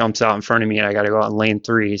punk jumps out in front of me, and I got to go out in lane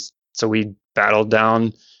 3. So we battled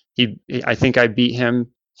down. I think I beat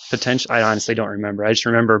him potentially. I honestly don't remember. I just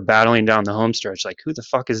remember battling down the home stretch, like, who the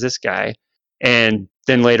fuck is this guy? And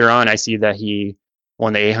then later on, I see that he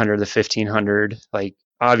won the 800, the 1500. Like,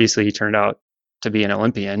 obviously, he turned out to be an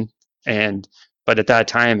Olympian. But at that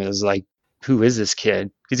time, it was like, who is this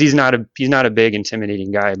kid? Because he's not a big,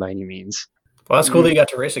 intimidating guy by any means. Well, that's cool that you got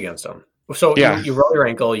to race against him. So you roll your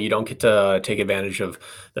ankle, you don't get to take advantage of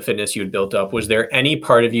the fitness you had built up. Was there any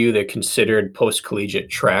part of you that considered post-collegiate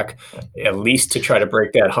track, at least to try to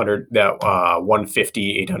break that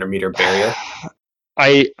 150, 800 meter barrier?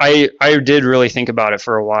 I did really think about it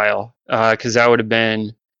for a while, because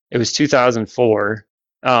it was 2004.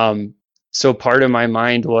 So part of my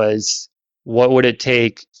mind was, what would it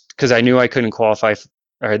take? Because I knew I couldn't qualify.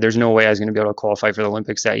 There's no way I was going to be able to qualify for the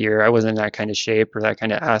Olympics that year. I wasn't in that kind of shape or that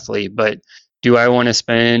kind of athlete. But do I want to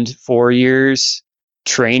spend 4 years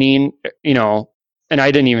training? And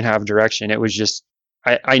I didn't even have direction. It was just,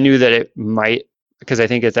 I knew that it might, because I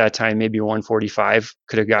think at that time maybe 145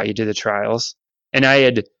 could have got you to the trials. And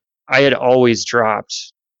I had always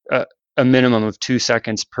dropped a minimum of 2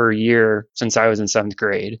 seconds per year since I was in 7th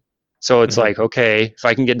grade. So it's like, okay, if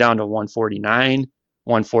I can get down to 149,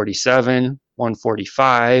 147,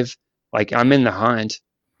 145, like, I'm in the hunt.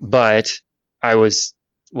 But I was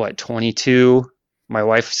 22. My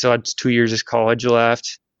wife still had 2 years of college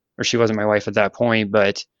left, or she wasn't my wife at that point.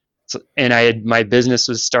 And my business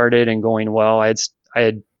was started and going well. I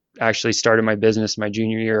had actually started my business my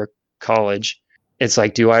junior year of college. It's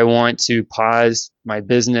like, do I want to pause my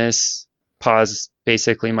business, pause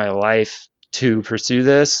basically my life to pursue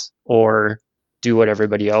this, or do what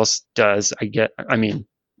everybody else does?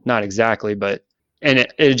 Not exactly, but, and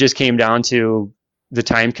it just came down to the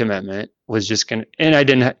time commitment was just and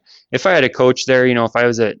if I had a coach there, if I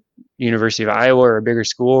was at University of Iowa or a bigger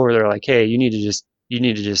school where they're like, hey, you need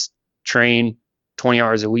to just train 20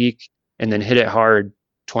 hours a week and then hit it hard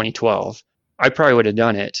 2012, I probably would have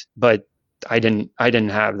done it. But I didn't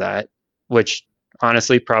have that, which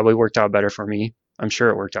honestly probably worked out better for me. I'm sure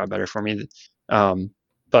it worked out better for me.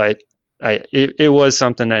 But it was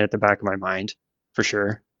something that at the back of my mind for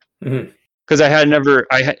sure. Because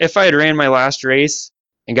if I had ran my last race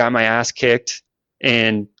and got my ass kicked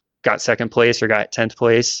and got 2nd place or got 10th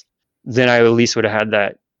place, then I at least would have had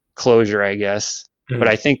that closure, I guess. But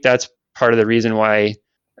I think that's part of the reason why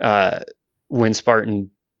when Spartan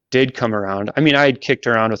did come around, I had kicked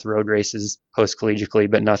around with road races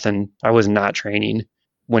post-collegiately, but nothing, I was not training.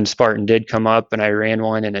 When Spartan did come up and I ran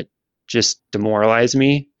one and it just demoralized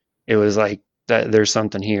me, it was like, that there's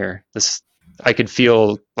something here. I could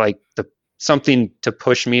feel like something to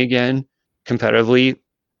push me again competitively.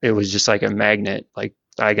 It was just like a magnet. Like,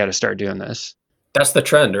 I got to start doing this. That's the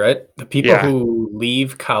trend, right? The people who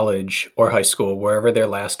leave college or high school, wherever their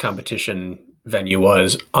last competition venue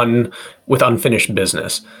was, with unfinished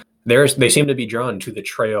business. they seem to be drawn to the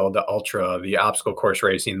trail, the ultra, the obstacle course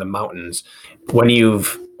racing, the mountains. When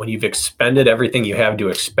you've expended everything you have to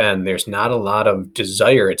expend, there's not a lot of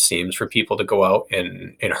desire, it seems, for people to go out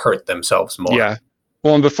and hurt themselves more. Yeah.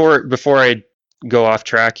 Well, and before I go off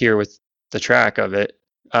track here with the track of it,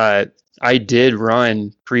 I did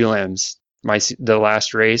run prelims. The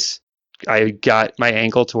last race, I got my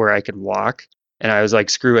ankle to where I could walk, and I was like,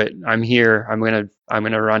 "Screw it, I'm here. I'm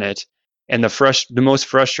gonna run it." And the most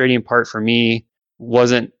frustrating part for me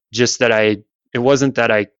wasn't just that it wasn't that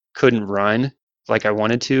I couldn't run like I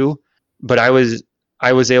wanted to, but I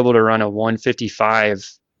was able to run a 155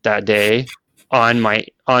 that day on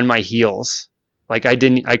my heels. Like I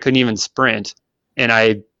couldn't even sprint, and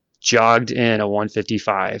I jogged in a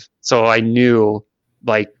 155. So I knew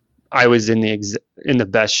like I was in the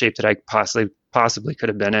best shape that I possibly could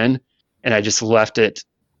have been in, and I just left it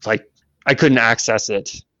like I couldn't access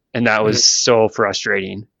it, and that was so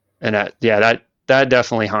frustrating. And that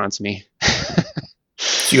definitely haunts me.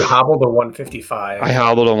 So you hobbled a 155. I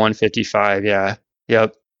hobbled a 155. Yeah.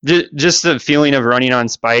 Yep. Just the feeling of running on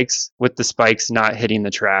spikes with the spikes not hitting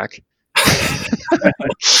the track.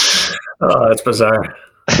 Oh, that's bizarre.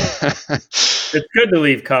 It's good to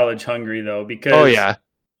leave college hungry, though, because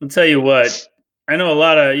I'll tell you what, I know a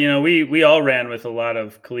lot of, we all ran with a lot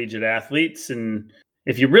of collegiate athletes, and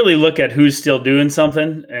if you really look at who's still doing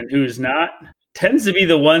something and who's not, tends to be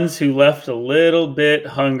the ones who left a little bit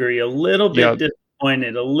hungry, a little bit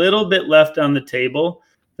disappointed, a little bit left on the table,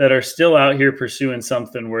 that are still out here pursuing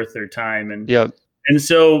something worth their time. And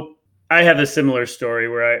so I have a similar story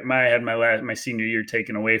where I had my senior year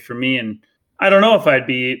taken away from me, and I don't know if I'd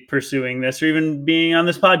be pursuing this or even being on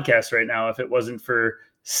this podcast right now if it wasn't for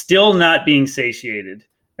still not being satiated.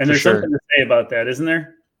 And there's something to say about that, isn't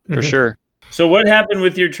there? For sure. So what happened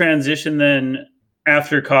with your transition then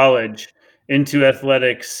after college into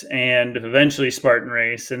athletics and eventually Spartan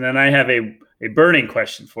race? And then I have a burning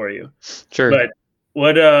question for you. Sure. But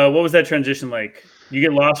what was that transition like? You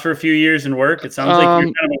get lost for a few years in work? It sounds like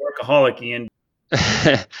you're kind of a workaholic, Ian.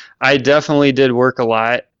 I definitely did work a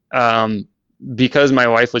lot because my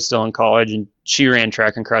wife was still in college and she ran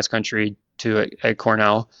track and cross country too at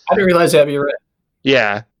Cornell. I didn't realize that you were.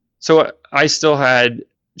 Yeah. So I still had,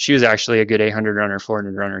 she was actually a good 800 runner,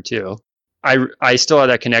 400 runner too. I still had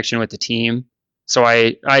that connection with the team. So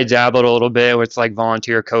I dabbled a little bit with like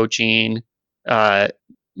volunteer coaching, more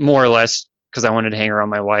or less because I wanted to hang around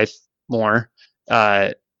my wife more.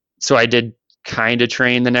 So I did kind of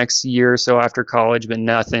train the next year or so after college, but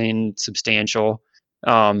nothing substantial.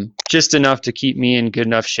 Just enough to keep me in good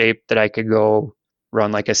enough shape that I could go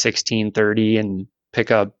run like a 16:30 and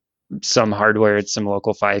pick up some hardware at some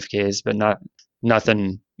local 5Ks, but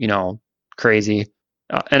nothing, crazy.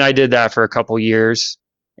 And I did that for a couple years,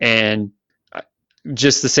 and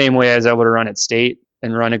just the same way as I would have run at state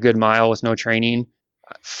and run a good mile with no training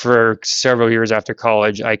for several years after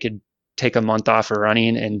college, I could take a month off of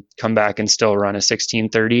running and come back and still run a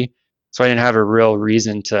 16:30. So I didn't have a real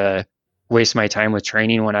reason to waste my time with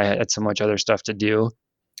training when I had so much other stuff to do.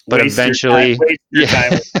 But eventually,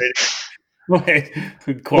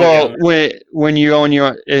 well, when you own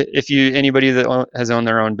anybody that has owned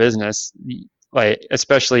their own business, like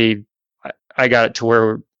especially, I got to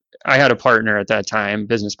where I had a partner at that time,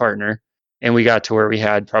 business partner, and we got to where we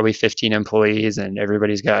had probably 15 employees, and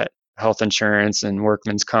everybody's got health insurance and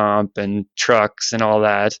workman's comp and trucks and all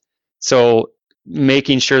that. So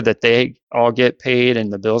making sure that they all get paid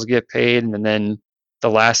and the bills get paid, and then the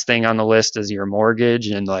last thing on the list is your mortgage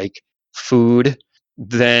and like food,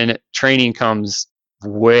 then training comes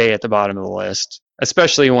way at the bottom of the list,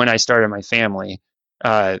 especially when I started my family.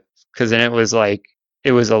 Because then it was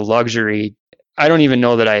a luxury. I don't even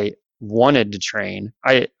know that I wanted to train.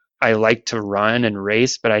 I like to run and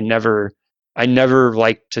race, but I never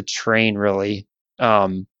liked to train really.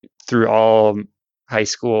 Through all high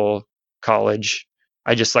school, college,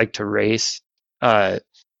 I just like to race. And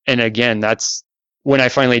again, that's when I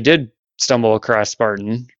finally did stumble across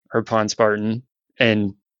Spartan or Pond Spartan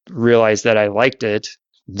and realized that I liked it.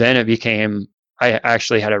 Then it became, I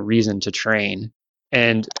actually had a reason to train.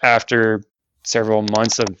 And after several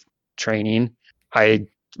months of training, I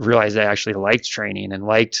realized I actually liked training and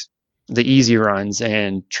liked the easy runs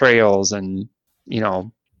and trails and,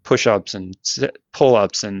 push-ups and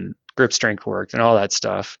pull-ups and grip strength work and all that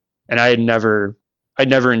stuff. And I'd never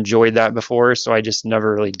enjoyed that before, so I just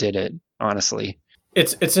never really did it, honestly.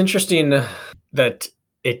 It's interesting that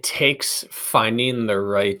it takes finding the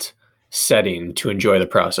right setting to enjoy the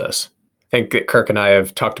process. I think that Kirk and I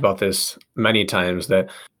have talked about this many times, that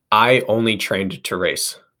I only trained to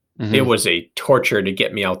race. Mm-hmm. It was a torture to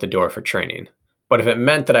get me out the door for training. But if it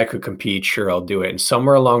meant that I could compete, sure, I'll do it. And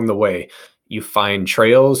somewhere along the way, you find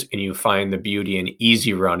trails and you find the beauty in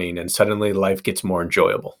easy running, and suddenly life gets more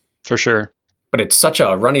enjoyable. For sure. But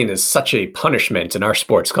running is such a punishment in our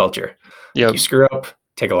sports culture. Like, you screw up,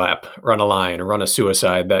 take a lap, run a line, run a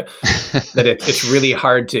suicide, that it's really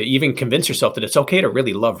hard to even convince yourself that it's okay to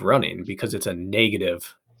really love running, because it's a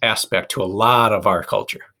negative aspect to a lot of our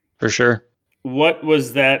culture. For sure. What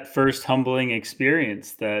was that first humbling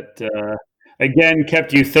experience that, again,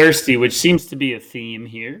 kept you thirsty, which seems to be a theme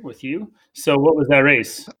here with you? So what was that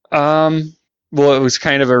race? Well, it was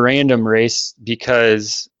kind of a random race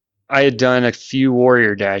because I had done a few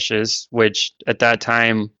warrior dashes, which at that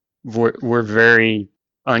time were very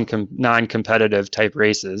non-competitive type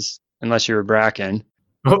races, unless you were Bracken.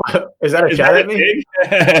 Is that a shot at me?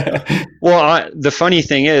 Well, the funny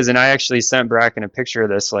thing is, and I actually sent Bracken a picture of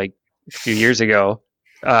this like a few years ago,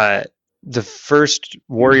 the first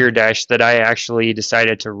warrior dash that I actually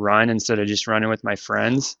decided to run instead of just running with my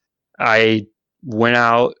friends, I went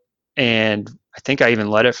out and I think I even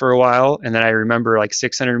led it for a while. And then I remember like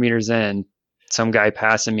 600 meters in, some guy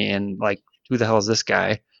passing me and like, who the hell is this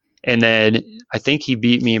guy? And then I think he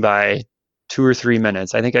beat me by 2 or 3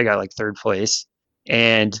 minutes. I think I got like third place.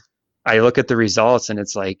 And I look at the results and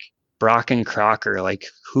it's like Brocken Crocker, like,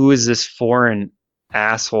 who is this foreign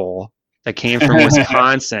asshole that came from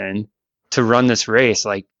Wisconsin to run this race?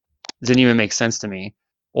 Like, didn't even make sense to me.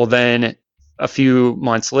 Well, then a few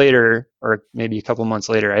months later, or maybe a couple months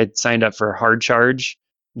later, I had signed up for Hard Charge.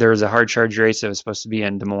 There was a Hard Charge race that was supposed to be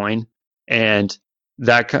in Des Moines, and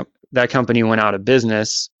that company went out of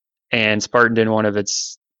business. And Spartan did one of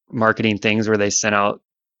its marketing things where they sent out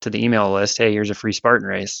to the email list, "Hey, here's a free Spartan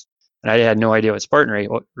race." And I had no idea what Spartan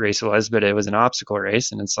race was, but it was an obstacle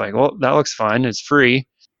race. And it's like, well, that looks fun. It's free.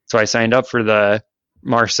 So I signed up for the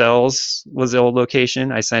Marcel's was the old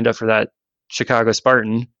location. I signed up for that Chicago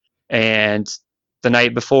Spartan. And the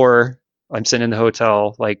night before, I'm sitting in the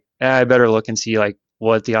hotel, like, I better look and see like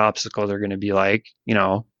what the obstacles are going to be like, you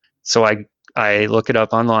know. So I look it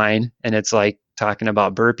up online, and it's like talking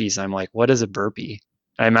about burpees. I'm like, what is a burpee?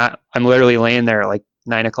 I'm literally laying there like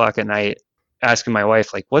 9 o'clock at night, asking my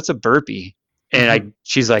wife, like, what's a burpee? And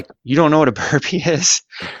she's like, you don't know what a burpee is?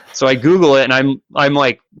 So I Google it, and I'm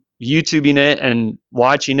like YouTubing it and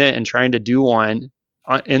watching it and trying to do one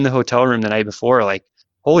in the hotel room the night before. Like,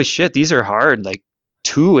 holy shit, these are hard. Like,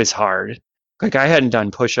 2 is hard. Like, I hadn't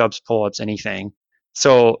done push-ups, pull-ups, anything.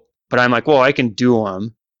 So, but I'm like, well, I can do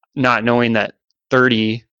them, not knowing that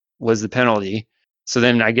 30 was the penalty. So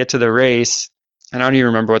then I get to the race, and I don't even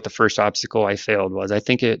remember what the first obstacle I failed was. I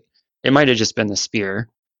think it might have just been the spear.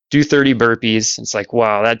 Do 30 burpees. It's like,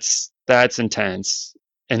 wow, that's intense.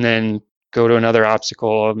 And then go to another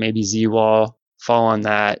obstacle, maybe Z-wall, fall on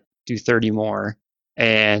that, do 30 more.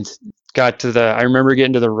 And I remember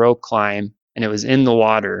getting to the rope climb, and it was in the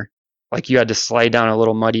water. Like, you had to slide down a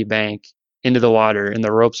little muddy bank into the water, and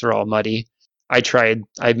the ropes were all muddy.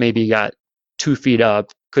 I maybe got 2 feet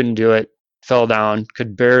up, couldn't do it, fell down,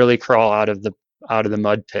 could barely crawl out of the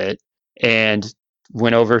mud pit, and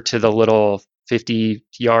went over to the little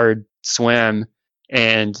 50-yard swim.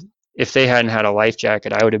 And if they hadn't had a life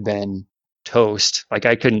jacket, I would have been toast. Like,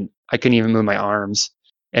 I couldn't even move my arms.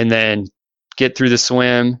 And then get through the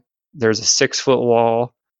swim. There's a 6-foot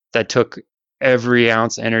wall that took every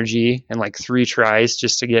ounce of energy and like 3 tries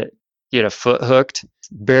just to get a foot hooked.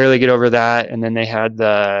 Barely get over that. And then they had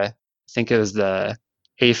I think it was the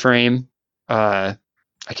A-frame. I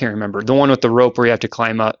can't remember. The one with the rope where you have to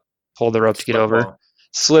climb up, pull the rope to get over.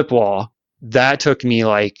 Slip wall. That took me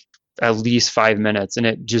like at least 5 minutes, and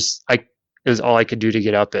it was all I could do to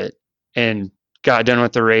get up it. And got done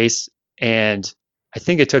with the race, and I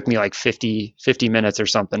think it took me like 50 minutes or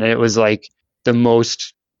something. And it was like the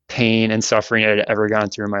most pain and suffering I'd ever gone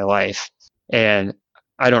through in my life. And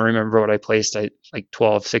I don't remember what I placed at, like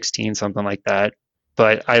 12, 16, something like that.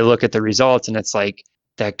 But I look at the results, and it's like,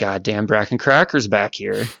 that goddamn Bracken Cracker's back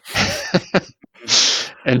here.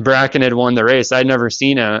 And Bracken had won the race. I'd never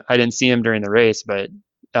seen him. I didn't see him during the race, but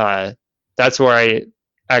that's where I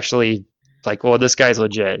actually like, well, this guy's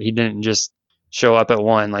legit. He didn't just show up at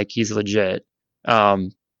one, like, he's legit.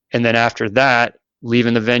 And then after that,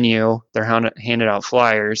 leaving the venue, they're handing out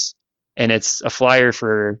flyers, and it's a flyer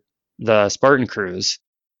for the Spartan Cruise.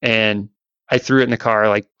 And I threw it in the car,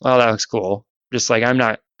 like, oh, that looks cool. Just like, I'm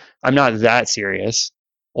not that serious.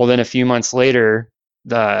 Well, then a few months later,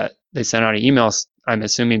 they sent out an email, I'm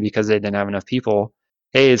assuming because they didn't have enough people.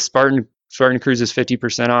 Hey, Spartan Cruise is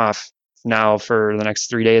 50% off now for the next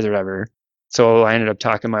 3 days or whatever. So I ended up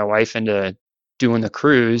talking my wife into doing the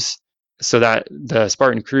cruise. So that the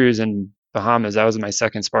Spartan Cruise in Bahamas, that was my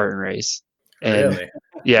second Spartan race. And Really?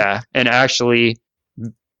 yeah, and actually,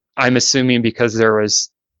 I'm assuming because there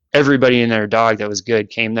was everybody and their dog that was good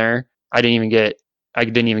came there. I didn't even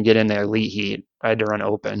get in the elite heat. I had to run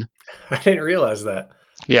open. I didn't realize that.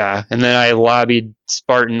 Yeah, and then I lobbied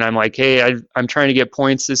Spartan. I'm like, hey, I'm trying to get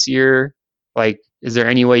points this year. Like, is there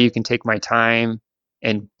any way you can take my time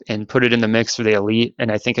and put it in the mix for the elite?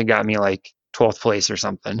 And I think it got me like 12th place or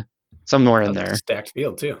something, somewhere in That was there. a stacked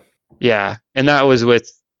field too. Yeah, and that was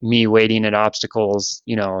with me waiting at obstacles,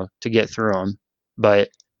 to get through them. But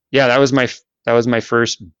yeah, that was my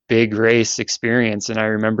first big race experience, and I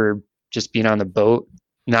remember just being on the boat,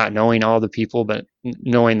 not knowing all the people, but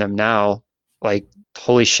knowing them now. Like,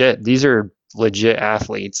 holy shit, these are legit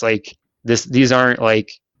athletes. Like these aren't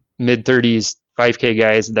like mid-30s 5K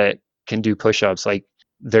guys that can do push-ups. Like,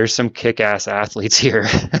 there's some kick-ass athletes here.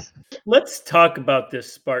 Let's talk about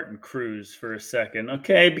this Spartan cruise for a second,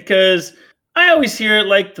 okay? Because I always hear it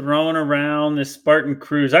like thrown around, this Spartan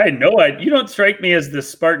cruise. You don't strike me as the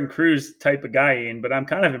Spartan cruise type of guy, Ian, but I'm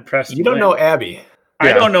kind of impressed. You don't know Abby.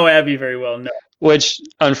 I don't know Abby very well, no. Which,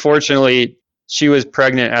 unfortunately, she was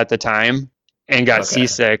pregnant at the time and got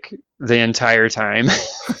seasick the entire time.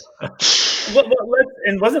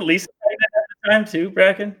 And wasn't Lisa pregnant at the time too,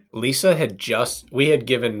 Bracken? Lisa had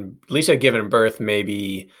given birth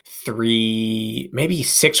maybe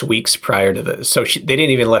 6 weeks prior to this. So they didn't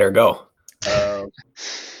even let her go.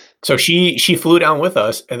 So she flew down with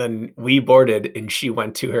us, and then we boarded, and she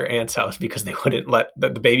went to her aunt's house because they wouldn't let the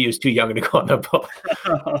baby was too young to go on the boat.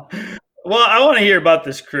 Well, I want to hear about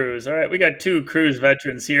this cruise. All right, we got 2 cruise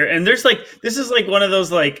veterans here, and this is like one of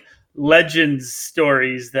those like legends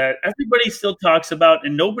stories that everybody still talks about,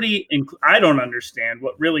 and I don't understand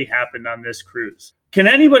what really happened on this cruise. Can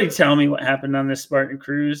anybody tell me what happened on this Spartan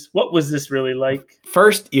cruise? What was this really like?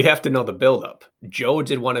 First, you have to know the buildup. Joe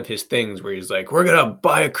did one of his things where he's like, we're going to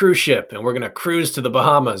buy a cruise ship and we're going to cruise to the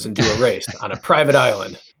Bahamas and do a race on a private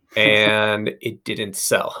island. And it didn't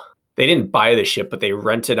sell. They didn't buy the ship, but they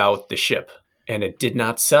rented out the ship, and it did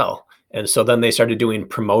not sell. And so then they started doing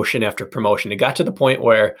promotion after promotion. It got to the point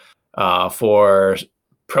where for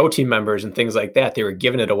pro team members and things like that, they were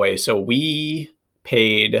giving it away. So we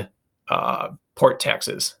paid port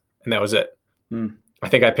taxes, and that was it. I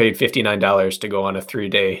think I paid $59 to go on a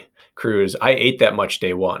 3-day cruise. I ate that much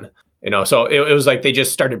day one, so it was like they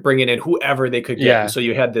just started bringing in whoever they could get. Yeah. And so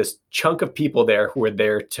you had this chunk of people there who were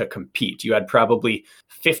there to compete. You had probably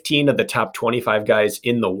 15 of the top 25 guys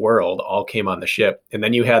in the world all came on the ship. And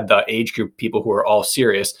then you had the age group people who were all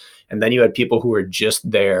serious. And then you had people who were just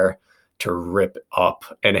there to rip up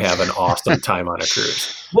and have an awesome time on a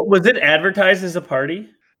cruise. Was it advertised as a party?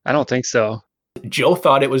 I don't think so. Joe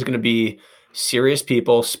thought it was going to be serious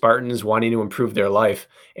people, Spartans wanting to improve their life.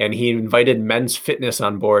 And he invited Men's Fitness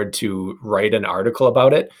on board to write an article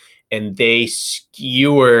about it. And they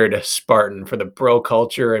skewered Spartan for the bro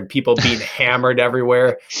culture and people being hammered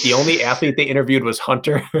everywhere. The only athlete they interviewed was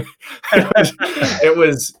Hunter.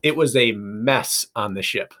 It was a mess on the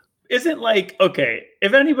ship. Isn't like, okay,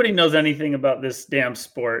 if anybody knows anything about this damn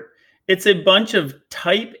sport, it's a bunch of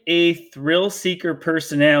type A thrill seeker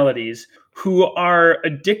personalities who are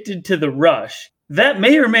addicted to the rush. That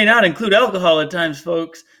may or may not include alcohol at times,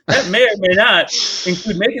 folks. That may or may not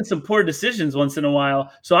include making some poor decisions once in a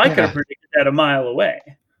while. So I could have predicted that a mile away.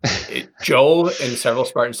 Joe and several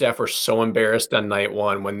Spartan staff were so embarrassed on night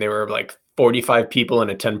one when there were like 45 people in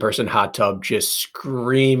a 10-person hot tub just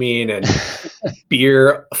screaming and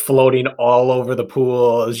beer floating all over the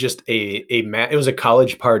pool. It was just it was a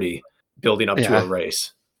college party building up to a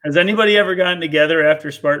race. Has anybody ever gotten together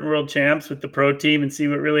after Spartan World Champs with the pro team and see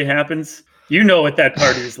what really happens? You know what that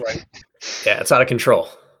party is like. Yeah, it's out of control.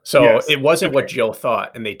 So it wasn't what Joe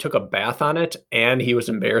thought. And they took a bath on it, and he was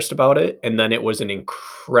embarrassed about it. And then it was an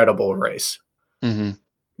incredible race. Mm-hmm.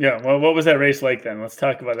 Yeah. Well, what was that race like then? Let's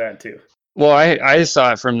talk about that too. Well, I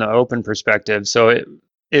saw it from the open perspective. So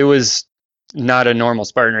it was not a normal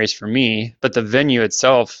Spartan race for me, but the venue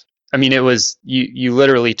itself, I mean, it was, you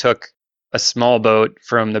literally took a small boat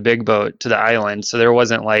from the big boat to the island. So there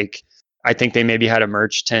wasn't like, I think they maybe had a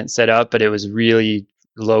merch tent set up, but it was really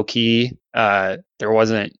low key. There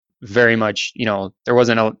wasn't very much, there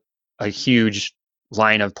wasn't a huge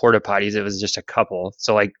line of porta potties. It was just a couple.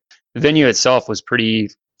 So like the venue itself was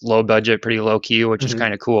pretty low budget, pretty low key, which is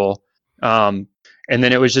kind of cool. And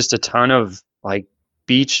then it was just a ton of like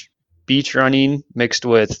beach running mixed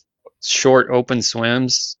with short open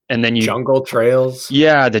swims, and then jungle trails.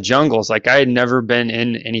 Yeah, the jungles. Like I had never been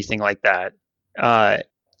in anything like that.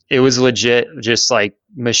 It was legit, just like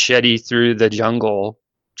machete through the jungle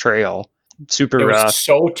trail. super It was rough.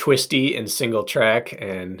 so twisty and single track,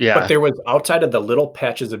 but there was, outside of the little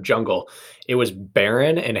patches of jungle, it was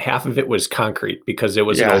barren, and half of it was concrete because it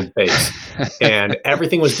was an old base, and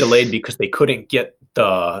everything was delayed because they couldn't get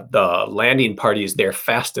the landing parties there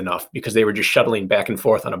fast enough because they were just shuttling back and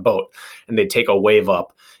forth on a boat, and they'd take a wave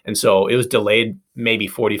up, and so it was delayed maybe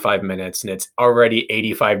 45 minutes, and it's already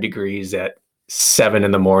 85 degrees at 7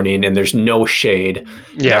 in the morning, and there's no shade.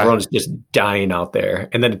 And everyone's just dying out there.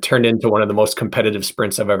 And then it turned into one of the most competitive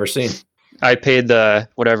sprints I've ever seen. I paid the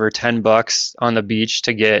 $10 on the beach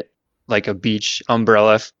to get like a beach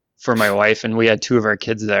umbrella for my wife, and we had 2 of our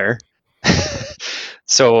kids there.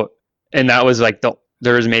 So, and that was like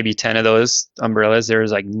there was maybe 10 of those umbrellas. There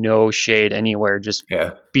was like no shade anywhere, just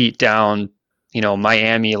beat down,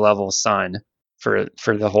 Miami level sun for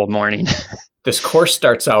the whole morning. This course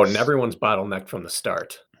starts out and everyone's bottlenecked from the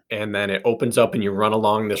start. And then it opens up and you run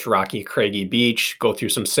along this rocky, craggy beach, go through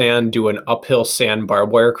some sand, do an uphill sand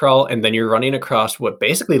barbed wire crawl, and then you're running across what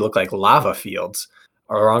basically look like lava fields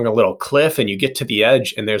along a little cliff, and you get to the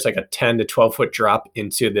edge and there's like a 10 to 12 foot drop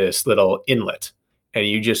into this little inlet. And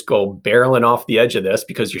you just go barreling off the edge of this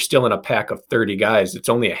because you're still in a pack of 30 guys. It's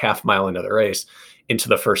only a half mile into the race into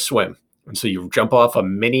the first swim. And so you jump off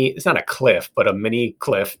it's not a cliff, but a mini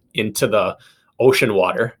cliff into the ocean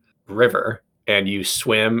water river, and you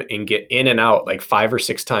swim and get in and out like 5 or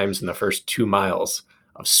 6 times in the first 2 miles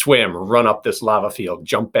of swim, run up this lava field,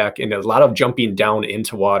 jump back, and a lot of jumping down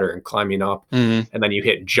into water and climbing up. And then you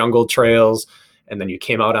hit jungle trails, and then you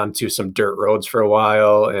came out onto some dirt roads for a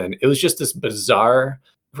while. And it was just this bizarre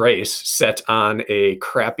race set on a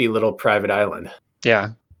crappy little private island.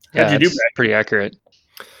 Yeah. How'd you do? Pretty accurate.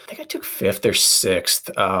 I think I took 5th or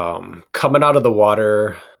 6th. Coming out of the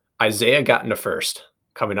water, Isaiah got into first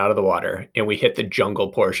coming out of the water, and we hit the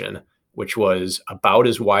jungle portion, which was about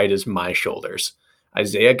as wide as my shoulders.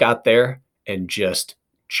 Isaiah got there and just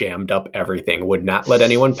jammed up everything, would not let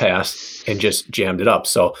anyone pass, and just jammed it up.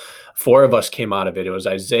 So 4 of us came out of it. It was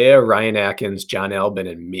Isaiah, Ryan Atkins, John Albin,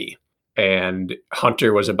 and me. And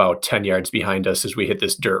Hunter was about 10 yards behind us as we hit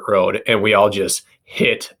this dirt road, and we all just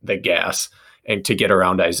hit the gas and to get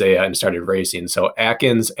around Isaiah and started racing. So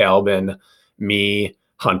Atkins, Albin, me,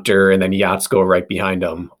 Hunter, and then Yatsko right behind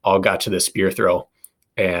him all got to the spear throw,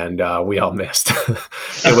 and we all missed.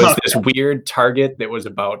 It was this weird target that was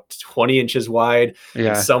about 20 inches wide,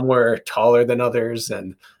 and some were taller than others,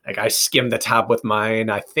 and like I skimmed the top with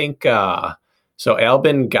mine. I think so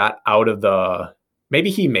Albin got out of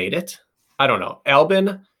maybe he made it. I don't know.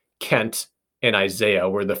 Albin, Kent, and Isaiah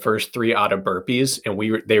were the first 3 out of burpees,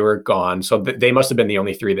 and they were gone. So they must have been the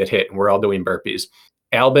only 3 that hit, and we're all doing burpees.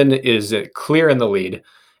 Albin is clear in the lead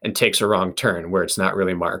and takes a wrong turn where it's not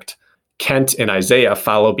really marked. Kent and Isaiah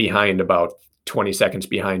follow behind about 20 seconds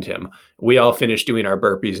behind him. We all finish doing our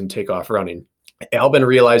burpees and take off running. Albin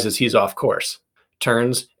realizes he's off course,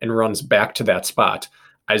 turns and runs back to that spot.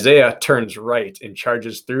 Isaiah turns right and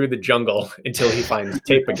charges through the jungle until he finds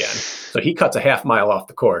tape again. So he cuts a half mile off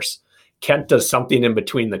the course. Kent does something in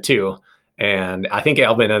between the two, and I think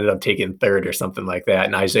Albin ended up taking 3rd or something like that,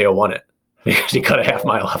 and Isaiah won it because he cut a half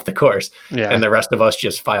mile off the course. And the rest of us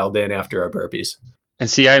just filed in after our burpees. And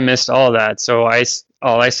see, I missed all that. So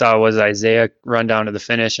all I saw was Isaiah run down to the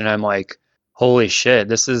finish, and I'm like, holy shit,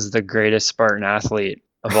 this is the greatest Spartan athlete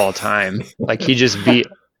of all time. Like, he just beat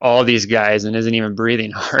all these guys and isn't even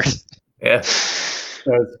breathing hard. Yeah.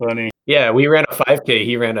 That's funny. Yeah, we ran a 5K.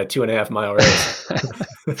 He ran a 2.5 mile race.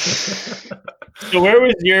 So where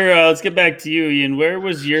was your? Let's get back to you, Ian. Where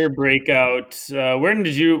was your breakout? When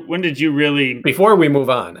did you really? Before we move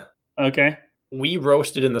on, okay. We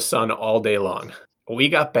roasted in the sun all day long. We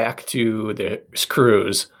got back to the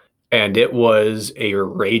cruise, and it was a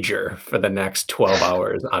rager for the next 12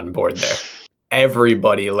 hours on board there.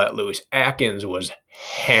 Everybody let loose. Atkins was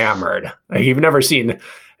hammered. Like, you've never seen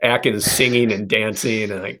Atkins singing and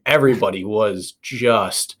dancing, and like everybody was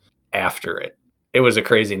just after it. It was a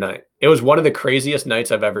crazy night. It was one of the craziest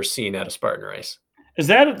nights I've ever seen at a Spartan race. Is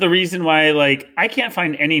that the reason why, like, I can't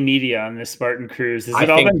find any media on this Spartan cruise? I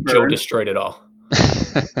think Joe destroyed it all.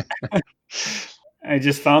 I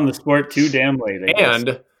just found the sport too damn late.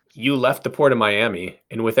 And you left the port of Miami,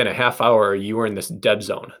 and within a half hour, you were in this dead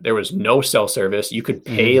zone. There was no cell service. You could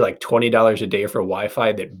pay like $20 a day for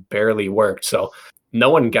Wi-Fi that barely worked. So no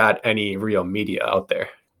one got any real media out there.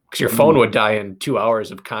 Because your phone would die in 2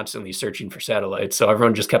 hours of constantly searching for satellites. So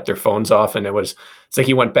everyone just kept their phones off, and it's like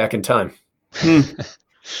you went back in time.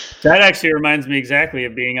 That actually reminds me exactly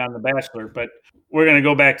of being on The Bachelor, but we're going to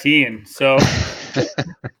go back to Ian. So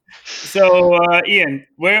Ian,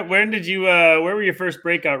 where were your first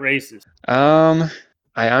breakout races? I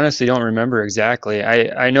honestly don't remember exactly.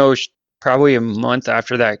 I know probably a month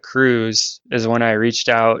after that cruise is when I reached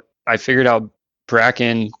out. I figured out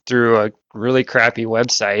Bracken through a really crappy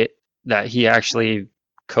website that he actually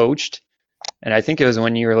coached. And I think it was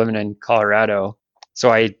when you were living in Colorado.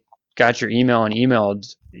 So I got your email and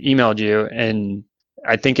emailed you. And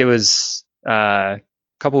I think it was a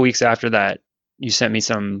couple weeks after that, you sent me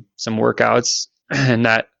some workouts, and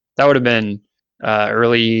that would have been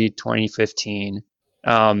early 2015.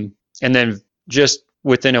 And then just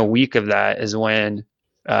within a week of that is when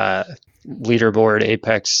leaderboard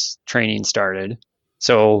Apex training started.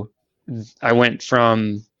 So I went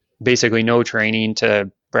from basically no training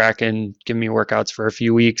to Bracken giving me workouts for a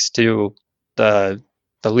few weeks to the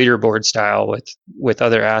leaderboard style with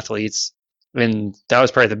other athletes. And that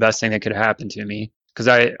was probably the best thing that could have happened to me, because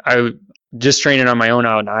I just training on my own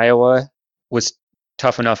out in Iowa was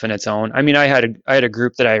tough enough in its own. I mean, I had a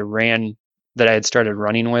group that I ran, that I had started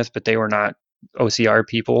running with, but they were not OCR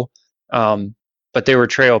people. But they were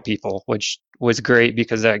trail people, which was great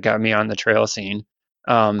because that got me on the trail scene.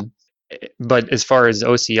 But as far as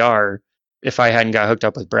OCR, if I hadn't got hooked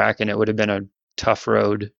up with Bracken, it would have been a tough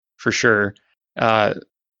road for sure.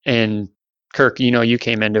 And Kirk, you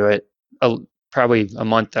came into it probably a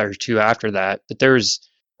month or two after that. But there was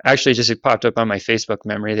actually, just it popped up on my Facebook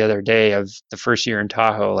memory the other day of the first year in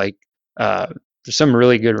Tahoe. Like there's some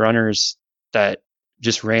really good runners that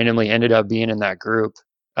just randomly ended up being in that group.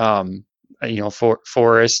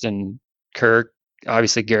 Forrest and Kirk,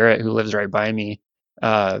 obviously Garrett, who lives right by me.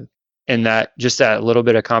 And that little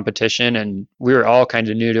bit of competition, and we were all kind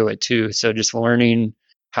of new to it too. So just learning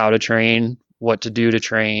how to train, what to do to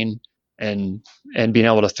train, and being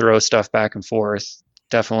able to throw stuff back and forth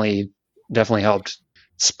definitely helped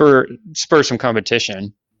spur some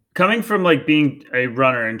competition. Coming from like being a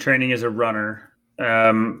runner and training as a runner,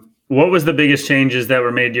 what was the biggest changes that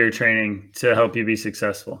were made to your training to help you be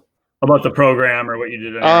successful? About the program or what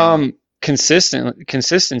you did?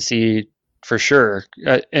 Consistency for sure,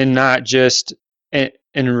 and not just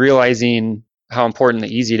in realizing how important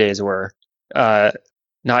the easy days were.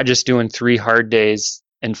 Not just doing 3 hard days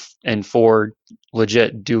and 4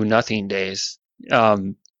 legit do nothing days.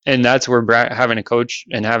 And that's where having a coach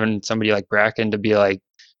and having somebody like Bracken to be like,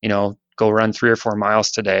 go run 3 or 4 miles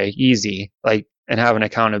today, easy, like, and having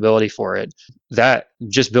accountability for it. That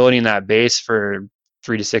just building that base for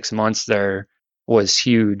 3 to 6 months there was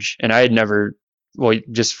huge. And I had never,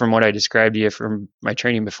 just from what I described to you from my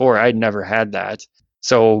training before, I'd never had that.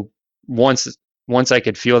 So once I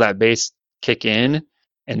could feel that base kick in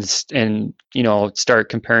and start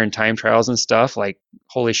comparing time trials and stuff, like,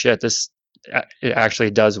 holy shit, it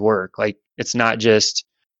actually does work. Like, it's not just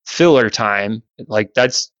filler time. Like,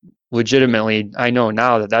 that's legitimately, I know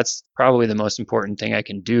now that that's probably the most important thing I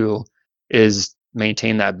can do, is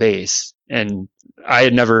maintain that base. And I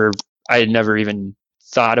had never even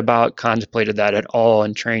thought about, contemplated that at all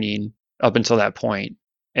in training up until that point.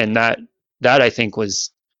 And that I think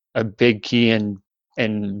was a big key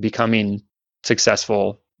in becoming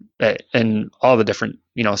successful in all the different,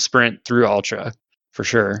 sprint through ultra, for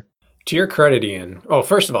sure. To your credit, Ian. Oh,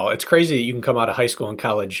 first of all, it's crazy that you can come out of high school and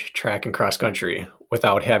college track and cross country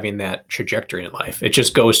without having that trajectory in life. It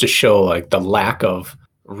just goes to show like the lack of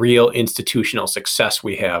real institutional success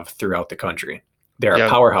we have throughout the country. There are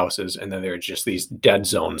powerhouses, and then there are just these dead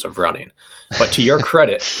zones of running. But to your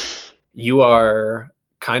credit, you are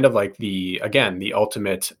kind of like the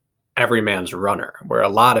ultimate everyman's runner, where a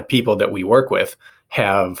lot of people that we work with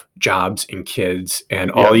have jobs and kids,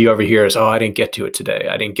 and all you ever hear is, oh, I didn't get to it today.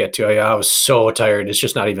 I was so tired. It's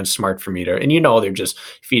just not even smart for me to, and they're just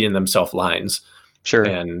feeding themselves lines. Sure.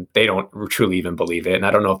 And they don't truly even believe it. And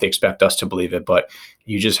I don't know if they expect us to believe it, but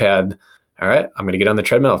you just had, all right, I'm going to get on the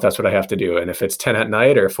treadmill if that's what I have to do. And if it's 10 at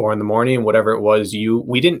night or 4 in the morning, whatever it was,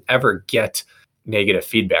 we didn't ever get negative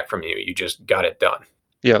feedback from you. You just got it done.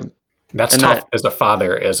 Yeah. That's tough as a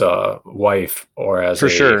father, as a wife, or as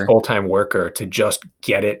a full-time worker, to just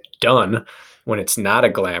get it done when it's not a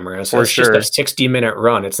glamorous. It's just a 60-minute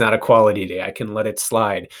run. It's not a quality day. I can let it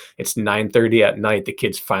slide. It's 9:30 at night. The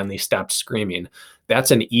kids finally stopped screaming.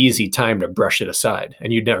 That's an easy time to brush it aside.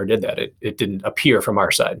 And you never did that. It didn't appear from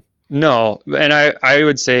our side. No. And I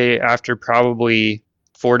would say after probably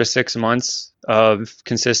 4 to 6 months of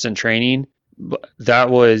consistent training, that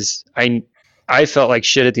was, I felt like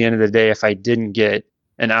shit at the end of the day if I didn't get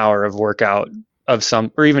an hour of workout of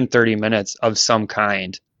some, or even 30 minutes of some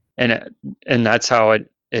kind. And that's how it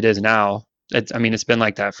is now. It's been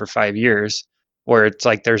like that for 5 years, where it's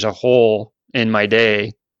like there's a hole in my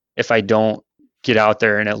day if I don't get out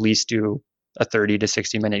there and at least do a 30 to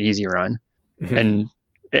 60 minute easy run. Mm-hmm.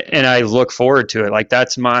 And I look forward to it. Like,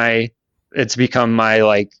 it's become my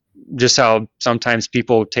like just how sometimes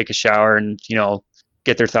people take a shower and,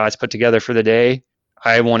 get their thoughts put together for the day.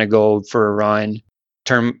 I want to go for a run,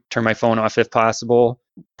 turn my phone off if possible,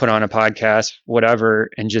 put on a podcast, whatever,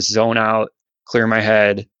 and just zone out, clear my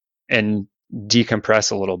head, and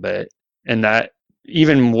decompress a little bit. And that,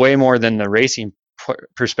 even way more than the racing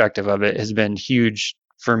perspective of it, has been huge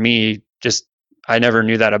for me. Just, I never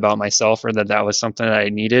knew that about myself, or that was something that I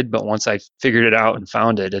needed. But once I figured it out and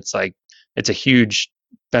found it, it's like, it's a huge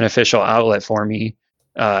beneficial outlet for me,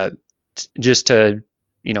 just to,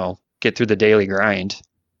 get through the daily grind,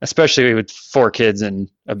 especially with 4 kids and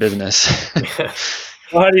a business.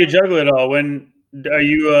 Well, how do you juggle it all? When are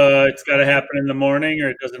you, it's got to happen in the morning, or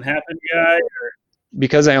it doesn't happen, guy? Or?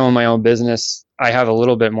 Because I own my own business, I have a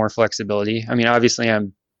little bit more flexibility. I mean, obviously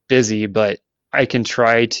I'm busy, but I can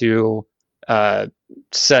try to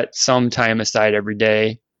set some time aside every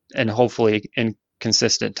day, and hopefully in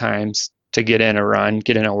consistent times, to get in a run,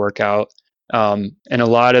 get in a workout. And a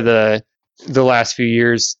lot of the last few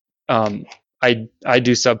years, I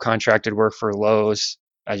do subcontracted work for Lowe's,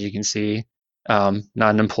 as you can see, not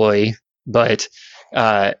an employee, but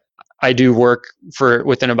I do work for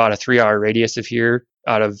within about a 3-hour radius of here,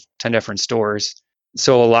 out of 10 different stores.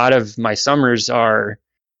 So a lot of my summers are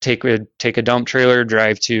take a dump trailer,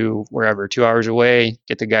 drive to wherever, 2 hours away,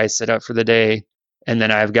 get the guys set up for the day, and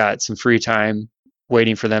then I've got some free time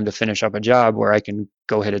waiting for them to finish up a job where I can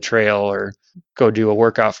go hit a trail or go do a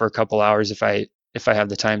workout for a couple hours if I have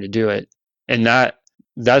the time to do it. And that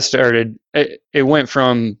started, it went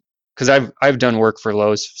from, because I've done work for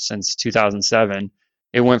Lowe's since 2007.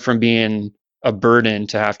 It went from being a burden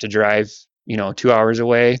to have to drive, 2 hours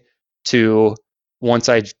away, to, once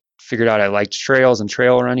I figured out I liked trails and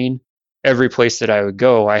trail running, every place that I would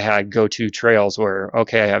go, I had go-to trails where,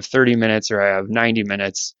 okay, I have 30 minutes or I have 90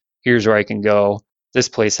 minutes. Here's where I can go. This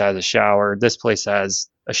place has a shower. This place has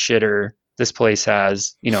a shitter. This place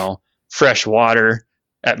has, fresh water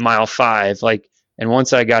at mile 5. And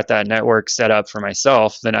once I got that network set up for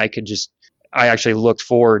myself, then I actually looked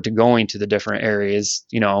forward to going to the different areas,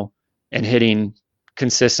 and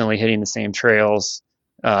consistently hitting the same trails.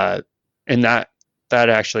 And that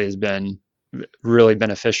actually has been really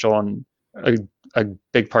beneficial and a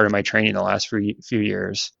big part of my training the last few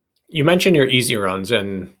years. You mentioned your easy runs,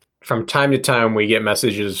 and from time to time, we get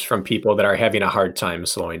messages from people that are having a hard time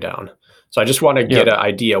slowing down. So I just want to get an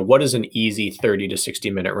idea. What does an easy 30 to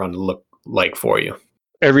 60-minute run look like for you?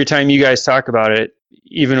 Every time you guys talk about it,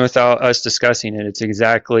 even without us discussing it, it's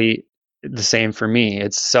exactly the same for me.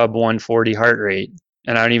 It's sub 140 heart rate.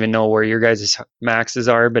 And I don't even know where your guys' maxes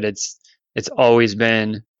are, but it's always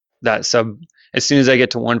been that sub. As soon as I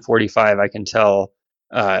get to 145, I can tell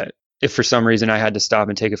if for some reason I had to stop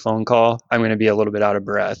and take a phone call, I'm going to be a little bit out of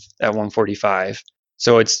breath at 145.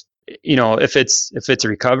 So it's, if it's a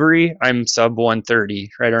recovery, I'm sub 130,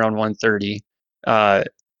 right around 130.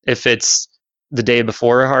 If it's the day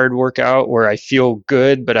before a hard workout where I feel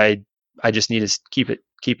good, but I just need to keep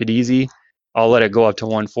it easy, I'll let it go up to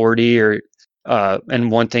 140. Or and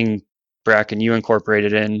one thing, Bracken, you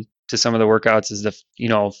incorporated in to some of the workouts is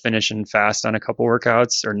finishing fast on a couple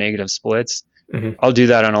workouts or negative splits. Mm-hmm. I'll do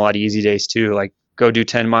that on a lot of easy days too. Like, go do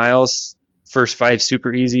 10 miles, first 5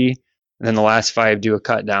 super easy, and then the last 5 do a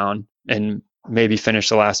cut down, and maybe finish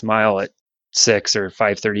the last mile at 6 or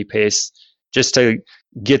 5:30 pace, just to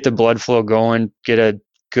get the blood flow going, get a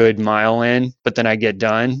good mile in. But then I get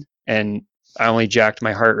done and I only jacked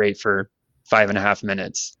my heart rate for 5.5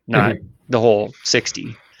 minutes, not the whole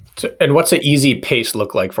 60. So, and what's an easy pace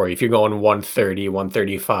look like for you? If you're going 130,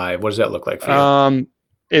 135, what does that look like for you?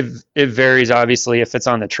 It varies. Obviously, if it's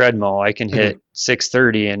on the treadmill, I can hit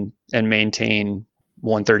 630 and maintain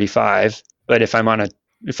 135. But if I'm on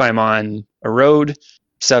a road,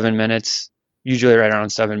 7 minutes, usually right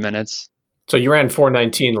around 7 minutes. So you ran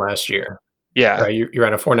 419 last year. Yeah. Right? You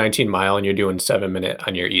ran a 419 mile and you're doing 7 minute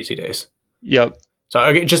on your easy days. Yep.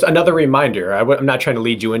 So just another reminder, I'm not trying to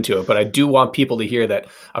lead you into it, but I do want people to hear that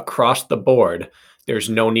across the board, there's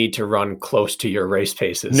no need to run close to your race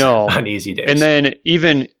paces on easy days. And then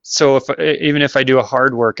even if I do a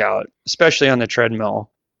hard workout, especially on the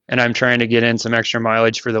treadmill, and I'm trying to get in some extra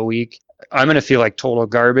mileage for the week, I'm going to feel like total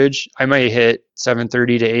garbage. I might hit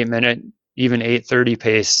 7:30 to 8 minute, even 8:30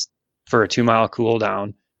 pace for a 2 mile cool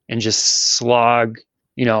down and just slog,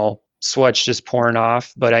 sweat's just pouring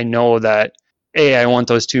off. But I know that A, I want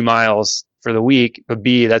those 2 miles for the week, but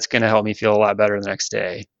B, that's going to help me feel a lot better the next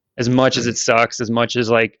day. As much as it sucks, as much as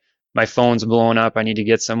like my phone's blowing up, I need to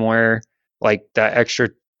get somewhere, like that extra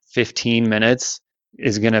 15 minutes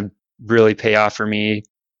is going to really pay off for me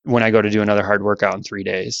when I go to do another hard workout in 3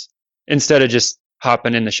 days. Instead of just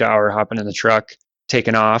hopping in the shower, hopping in the truck,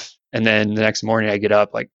 taking off, And then the next morning I get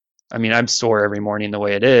up I'm sore every morning the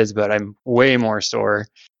way it is, but I'm way more sore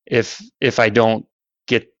if I don't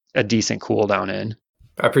get a decent cool down in.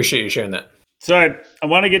 I appreciate you sharing that. So I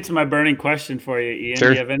want to get to my burning question for you, Ian. Sure.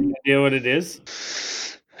 Do you have any idea what it is?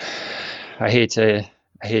 I hate to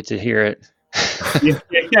hear it.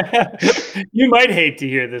 You might hate to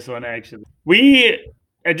hear this one, actually.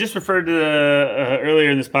 I just referred to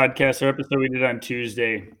earlier in this podcast, our episode we did on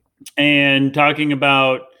Tuesday, and talking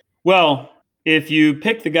about, well, if you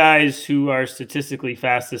pick the guys who are statistically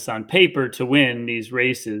fastest on paper to win these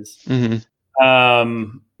races, Mm-hmm.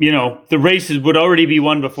 The races would already be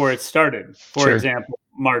won before it started. For Sure. example,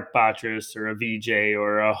 Mark Botras or a VJ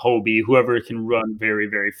or a Hobie, whoever can run very,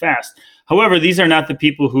 very fast. However, these are not the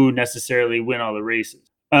people who necessarily win all the races.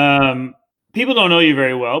 People don't know you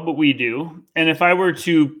very well, but we do. And if I were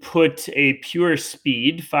to put a pure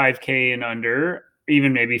speed, 5K and under,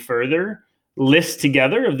 even maybe further, list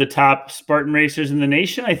together of the top Spartan racers in the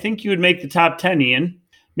nation, I think you would make the top 10, Ian.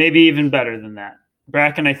 Maybe even better than that.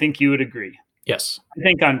 Bracken, I think you would agree. Yes. I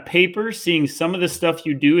think on paper, seeing some of the stuff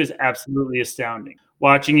you do is absolutely astounding.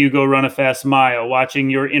 Watching you go run a fast mile, watching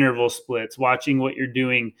your interval splits, watching what you're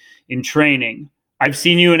doing in training. I've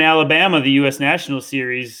seen you in Alabama, the U.S. National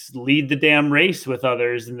Series, lead the damn race with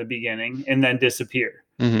others in the beginning and then disappear.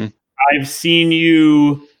 Mm-hmm. I've seen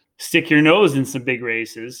you stick your nose in some big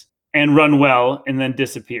races and run well and then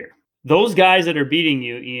disappear. Those guys that are beating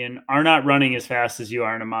you, Ian, are not running as fast as you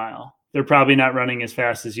are in a mile. They're probably not running as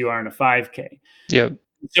fast as you are in a 5K. Yep.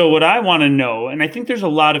 So what I want to know, and I think there's a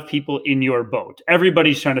lot of people in your boat,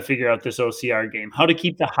 everybody's trying to figure out this OCR game, how to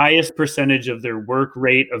keep the highest percentage of their work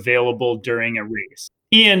rate available during a race.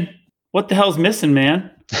 Ian, what the hell's missing,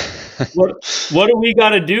 man? What do we got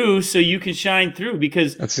to do so you can shine through?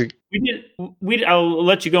 Because I'll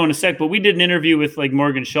let you go in a sec, but we did an interview with like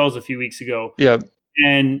Morgan Schulz a few weeks ago. Yep.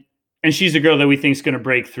 And she's a girl that we think is going to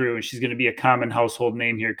break through, and she's going to be a common household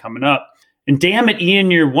name here coming up. And damn it, Ian,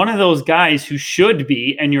 you're one of those guys who should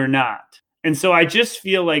be, and you're not. And so I just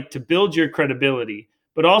feel like to build your credibility,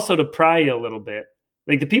 but also to pry you a little bit,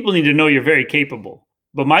 like the people need to know you're very capable.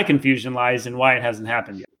 But my confusion lies in why it hasn't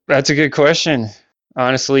happened yet. That's a good question.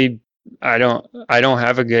 Honestly, I don't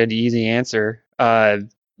have a good, easy answer. Part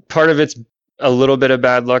of it's a little bit of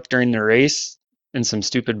bad luck during the race and some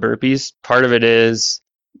stupid burpees. Part of it is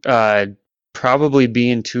probably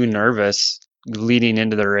being too nervous leading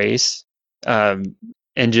into the race. And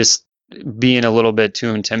just being a little bit too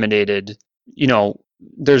intimidated.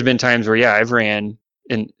 There's been times where, I've ran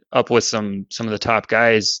up with some of the top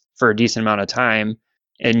guys for a decent amount of time.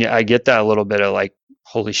 And I get that a little bit of like,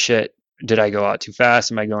 holy shit, did I go out too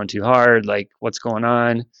fast? Am I going too hard? Like, what's going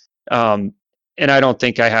on? And I don't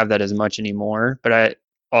think I have that as much anymore, but I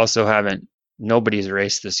also nobody's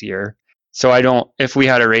raced this year. So if we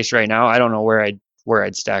had a race right now, I don't know where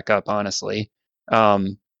I'd stack up, honestly.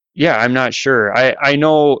 I'm not sure. I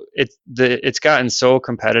know it's gotten so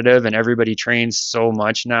competitive and everybody trains so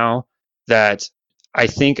much now that I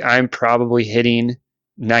think I'm probably hitting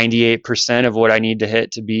 98% of what I need to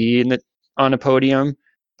hit to be on a podium.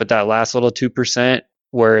 But that last little 2%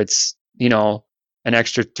 where it's, an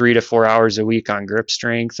extra 3 to 4 hours a week on grip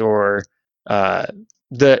strength or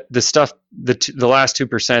the stuff, the last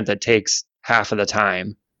 2% that takes half of the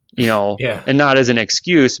time, and not as an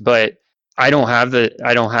excuse, but I don't have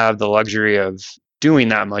the luxury of doing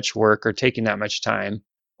that much work or taking that much time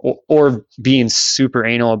or being super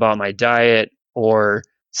anal about my diet or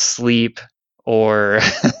sleep or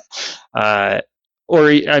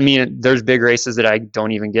there's big races that I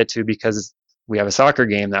don't even get to because we have a soccer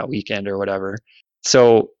game that weekend or whatever.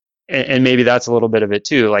 So, and maybe that's a little bit of it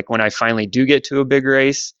too. Like when I finally do get to a big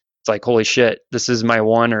race, it's like, holy shit, this is my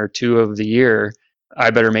 1 or 2 of the year.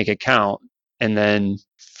 I better make it count. And then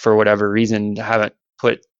for whatever reason, haven't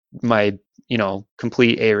put my,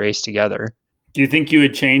 complete A race together. Do you think you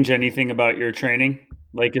would change anything about your training?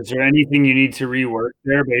 Like, is there anything you need to rework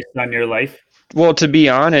there based on your life? Well, to be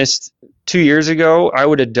honest, 2 years ago, I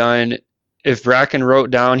would have done, if Bracken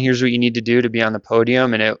wrote down, here's what you need to do to be on the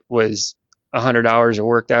podium, and it was 100 hours of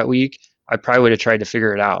work that week, I probably would have tried to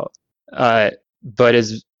figure it out. But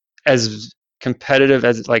as competitive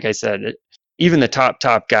as, like I said, even the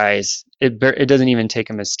top guys, it doesn't even take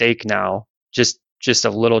a mistake now. Just a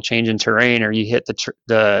little change in terrain, or you hit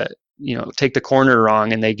take the corner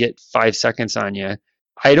wrong and they get 5 seconds on you.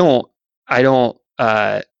 I don't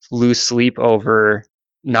lose sleep over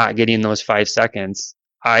not getting those 5 seconds.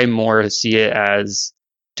 I more see it as,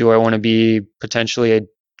 do I want to be potentially a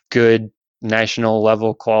good national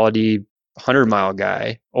level quality 100-mile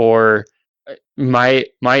guy? Or my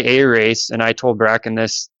A race, and I told Bracken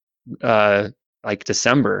this like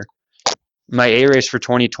December, my A race for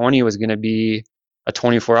 2020 was going to be a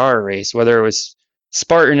 24-hour race, whether it was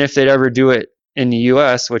Spartan, if they'd ever do it in the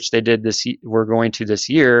US, which they did we're going to this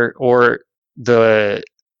year, or the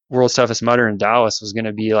World's Toughest Mudder in Dallas was going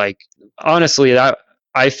to be like, honestly, that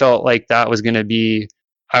I felt like that was going to be,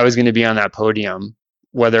 I was going to be on that podium,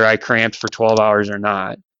 whether I cramped for 12 hours or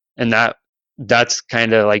not. And that's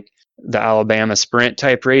kind of like the Alabama sprint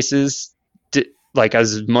type races. Like,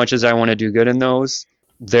 as much as I want to do good in those,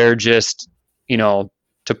 they're just,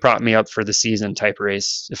 to prop me up for the season type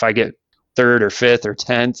race. If I get third or fifth or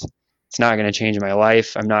 10th, it's not going to change my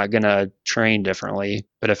life. I'm not going to train differently.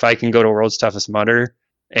 But if I can go to World's Toughest Mudder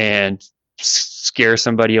and scare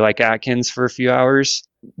somebody like Atkins for a few hours,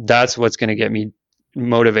 that's what's going to get me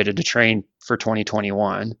motivated to train for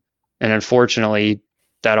 2021. And unfortunately,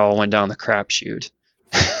 that all went down the crapshoot.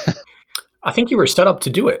 I think you were set up to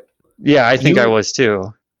do it. Yeah, I think I was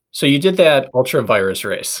too. So you did that ultra virus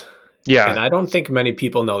race. Yeah. And I don't think many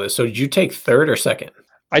people know this. So did you take third or second?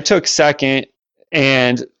 I took second,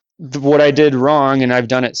 and what I did wrong, and I've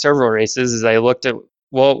done it several races, is I looked at,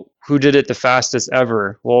 well, who did it the fastest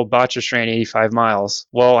ever? Well, Botchus ran 85 miles.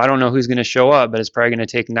 Well, I don't know who's going to show up, but it's probably going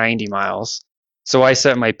to take 90 miles. So I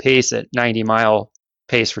set my pace at 90-mile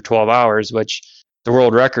pace for 12 hours, which the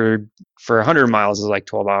world record for 100 miles is like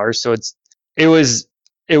 12 hours. So it was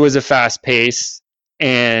a fast pace.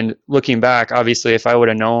 And looking back, obviously, if I would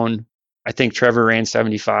have known, I think Trevor ran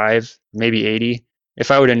 75, maybe 80.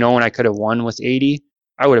 If I would have known I could have won with 80,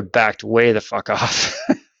 I would have backed way the fuck off.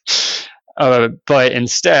 But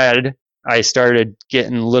instead, I started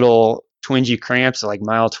getting little twingy cramps at like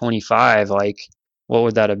mile 25. Like, what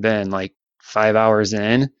would that have been? Like 5 hours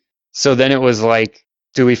in. So then it was like,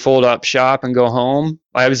 do we fold up shop and go home?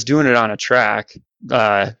 I was doing it on a track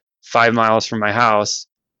 5 miles from my house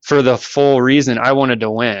for the full reason I wanted to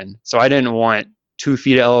win. So I didn't want 2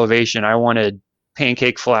 feet of elevation. I wanted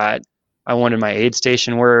pancake flat. I wanted my aid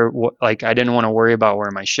station where, like, I didn't want to worry about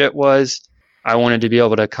where my shit was. I wanted to be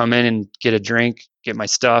able to come in and get a drink, get my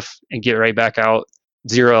stuff, and get right back out.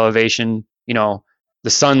 0 elevation. The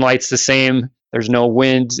sunlight's the same. There's no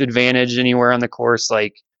wind advantage anywhere on the course.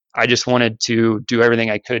 Like, I just wanted to do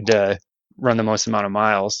everything I could to run the most amount of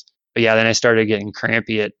miles. But yeah, then I started getting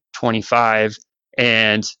crampy at 25,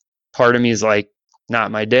 and part of me is like,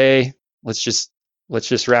 not my day. Let's just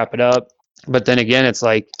wrap it up. But then again, it's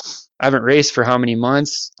like, I haven't raced for how many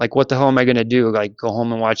months? Like, what the hell am I going to do? Like, go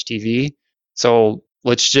home and watch TV? So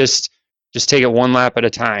let's just take it one lap at a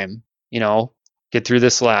time, get through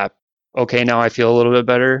this lap. Okay, now I feel a little bit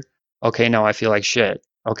better. Okay, now I feel like shit.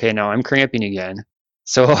 Okay, now I'm cramping again.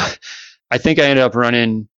 So I think I ended up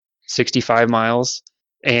running 65 miles,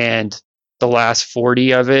 and the last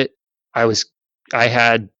 40 of it, I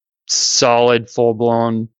had solid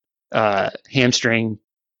full-blown hamstring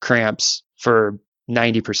cramps for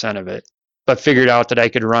 90% of it, but figured out that I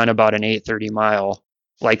could run about an 8:30 mile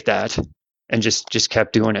like that, and just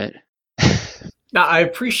kept doing it. Now, I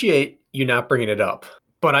appreciate you not bringing it up,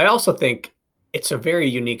 but I also think it's a very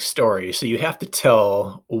unique story. So you have to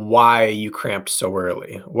tell why you cramped so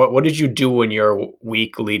early. What did you do in your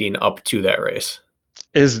week leading up to that race?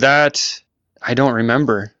 I don't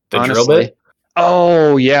remember. The honestly. drill bit?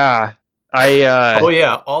 Oh yeah. Oh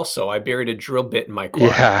yeah. Also, I buried a drill bit in my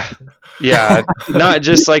quad. Yeah. Not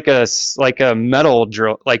just like a metal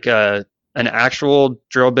drill, like an actual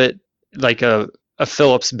drill bit, like a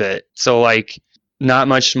Phillips bit. So like not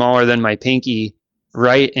much smaller than my pinky,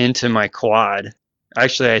 right into my quad.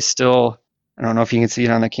 Actually, I don't know if you can see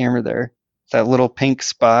it on the camera there. That little pink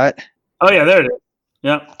spot. Oh yeah, there it is.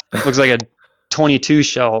 Yeah. Looks like a 22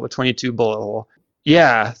 shell, a 22 bullet hole.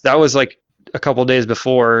 Yeah, that was like a couple days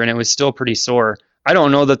before, and it was still pretty sore. I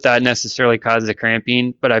don't know that necessarily caused the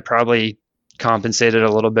cramping, but I probably compensated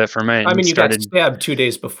a little bit from it. I mean, you got stabbed 2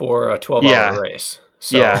 days before a 12-hour race.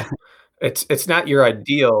 So yeah. It's not your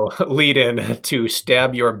ideal lead-in to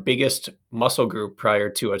stab your biggest muscle group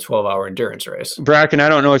prior to a 12-hour endurance race. Bracken, I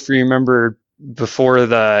don't know if you remember before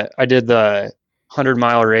I did the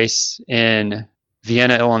 100-mile race in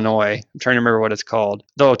Vienna, Illinois. I'm trying to remember what it's called.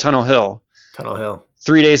 Tunnel Hill. Tunnel Hill.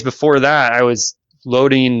 3 days before that, I was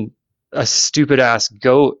loading a stupid-ass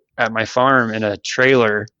goat at my farm in a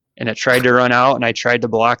trailer, and it tried to run out, and I tried to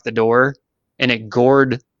block the door, and it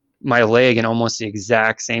gored my leg in almost the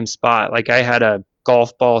exact same spot. Like, I had a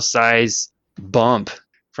golf ball size bump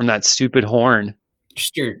from that stupid horn.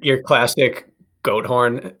 Just your classic goat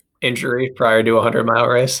horn injury prior to a 100-mile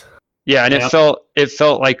race. Yeah, and it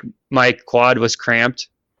felt like my quad was cramped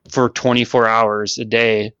for 24 hours a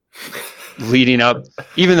day leading up.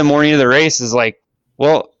 Even the morning of the race is like,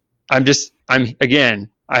 well, I have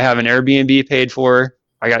an Airbnb paid for.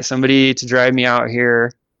 I got somebody to drive me out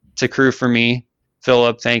here to crew for me.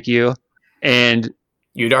 Philip, thank you. And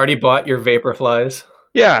you'd already bought your Vaporflies.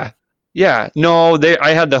 Yeah. No,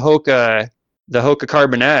 I had the Hoka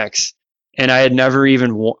Carbon X, and I had never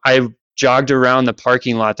even, I jogged around the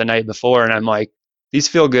parking lot the night before, and I'm like, these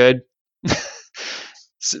feel good.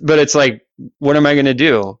 But it's like, what am I going to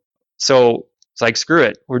do? So it's like, screw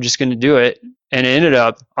it. We're just going to do it. And it ended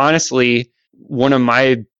up, honestly, one of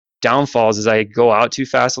my downfalls is I go out too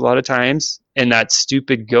fast a lot of times. And that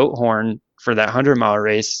stupid goat horn for that 100-mile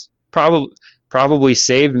race probably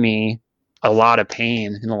saved me a lot of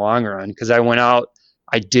pain in the long run, because I went out,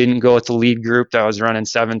 I didn't go with the lead group that was running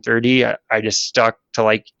 7:30. I just stuck to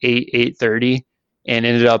like 8:30, and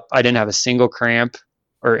ended up, I didn't have a single cramp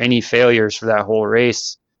or any failures for that whole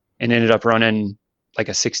race, and ended up running like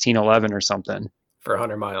a 16:11 or something for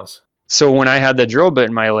 100 miles. So when I had the drill bit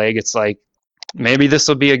in my leg, it's like, maybe this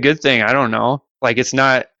will be a good thing. I don't know. Like,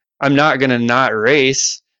 I'm not going to not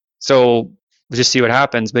race. So we'll just see what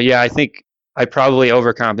happens. But yeah, I think I probably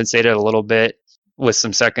overcompensated a little bit with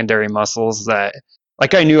some secondary muscles that,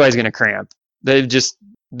 like, I knew I was going to cramp.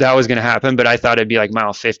 That was going to happen, but I thought it'd be like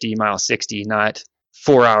mile 50, mile 60, not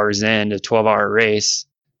 4 hours into a 12-hour race.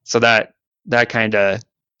 So that kind of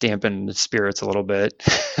dampened the spirits a little bit.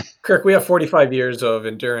 Kirk, we have 45 years of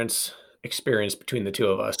endurance experience between the two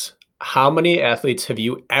of us. How many athletes have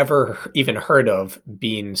you ever even heard of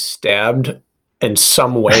being stabbed in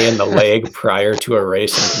some way in the leg prior to a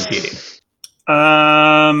race and competing?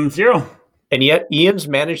 0. And yet Ian's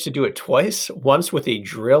managed to do it twice, once with a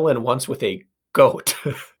drill and once with a goat.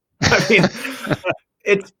 I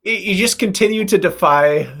mean, you just continue to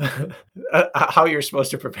defy how you're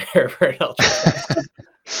supposed to prepare for an ultra.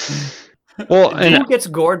 Well, and who gets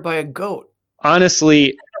gored by a goat?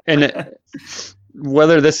 Honestly, and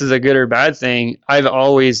whether this is a good or bad thing, I've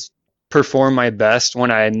always performed my best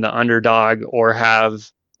when I'm the underdog, or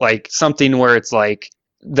have like something where it's like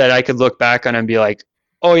that I could look back on and be like,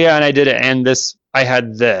 oh yeah, and I did it, and I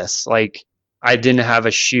had this, like I didn't have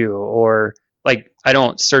a shoe, or like, I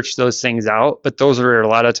don't search those things out, but those are a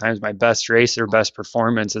lot of times my best race or best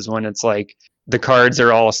performance, is when it's like the cards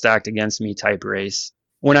are all stacked against me type race.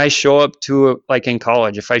 When I show up to, like in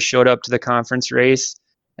college, if I showed up to the conference race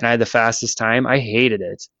and I had the fastest time, I hated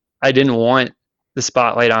it. I didn't want the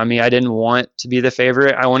spotlight on me. I didn't want to be the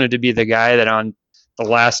favorite. I wanted to be the guy that on the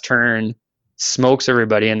last turn smokes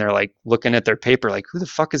everybody, and they're like looking at their paper like, who the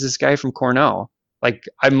fuck is this guy from Cornell? Like,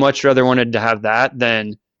 I much rather wanted to have that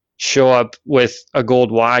than show up with a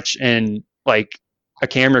gold watch and like a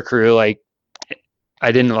camera crew. Like,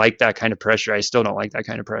 I didn't like that kind of pressure. I still don't like that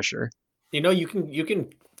kind of pressure. You know, you can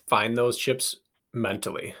find those chips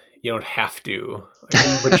mentally. You don't have to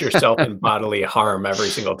put yourself in bodily harm every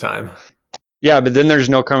single time. Yeah, but then there's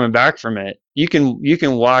no coming back from it. You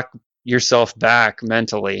can walk yourself back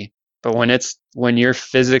mentally, but when you're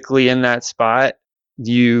physically in that spot,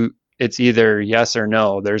 it's either yes or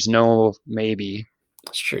no. There's no maybe.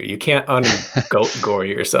 That's true. You can't un-goat gore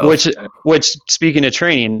yourself. Which speaking of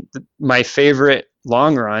training, my favorite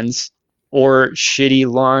long runs or shitty,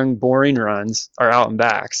 long, boring runs are out and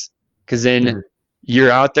backs. Because then you're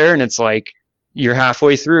out there and it's like, you're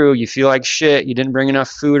halfway through, you feel like shit, you didn't bring enough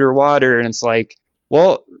food or water, and it's like,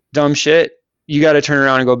 well, dumb shit, you got to turn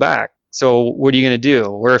around and go back. So what are you going to do?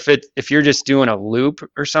 Or if you're just doing a loop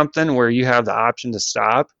or something where you have the option to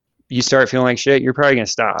stop, you start feeling like shit, you're probably going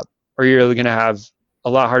to stop. Or you're going to have a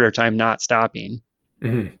lot harder time not stopping.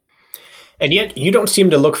 Mm-hmm. And yet you don't seem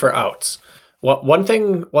to look for outs. Well, one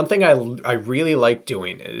thing I really like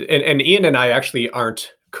doing, and Ian and I actually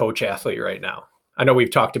aren't coach athlete right now. I know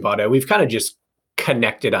we've talked about it. We've kind of just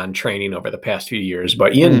connected on training over the past few years,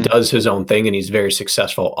 but Ian does his own thing and he's very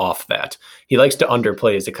successful off that. He likes to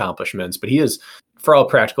underplay his accomplishments, but he is, for all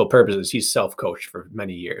practical purposes, he's self-coached for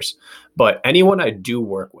many years. But anyone I do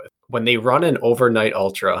work with, when they run an overnight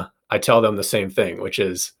ultra, I tell them the same thing, which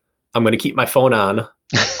is, I'm going to keep my phone on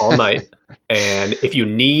all night. And if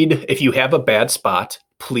you have a bad spot,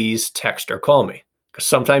 please text or call me. Because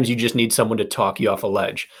sometimes you just need someone to talk you off a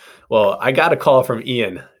ledge. Well, I got a call from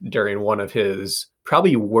Ian during one of his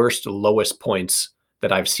probably lowest points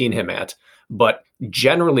that I've seen him at. But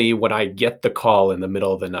generally when I get the call in the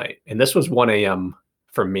middle of the night, and this was 1 a.m.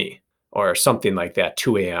 for me or something like that,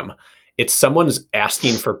 2 a.m., it's someone's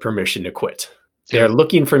asking for permission to quit. They're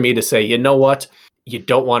looking for me to say, you know what? You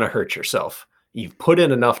don't want to hurt yourself. You've put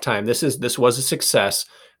in enough time. This was a success.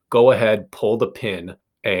 Go ahead, pull the pin.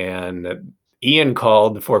 And Ian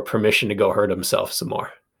called for permission to go hurt himself some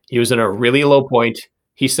more. He was in a really low point.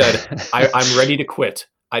 He said, I'm ready to quit.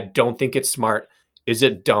 I don't think it's smart. Is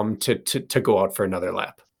it dumb to go out for another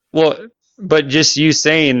lap? Well, but just you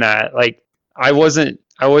saying that, like, I wasn't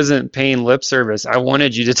paying lip service. I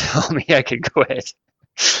wanted you to tell me I could quit.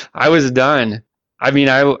 I was done. I mean,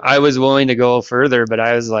 I was willing to go further, but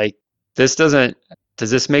I was like, does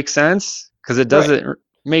this make sense? Because it Right. doesn't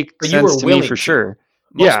make But you were sense to me willing for to. sure.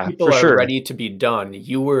 Most Yeah, people for are sure. ready to be done.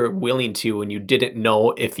 You were willing to, and you didn't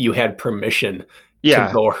know if you had permission to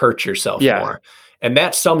Yeah, go hurt yourself yeah. more. And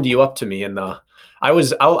that summed you up to me. And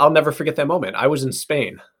I'll never forget that moment. I was in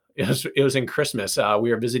Spain. It was in Christmas.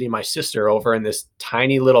 We were visiting my sister over in this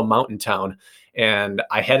tiny little mountain town, and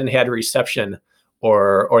I hadn't had a reception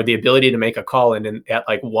or the ability to make a call. And at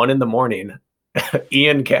like 1 a.m,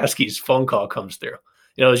 Ean Caskey's phone call comes through.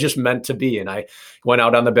 It was just meant to be. And I went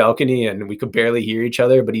out on the balcony and we could barely hear each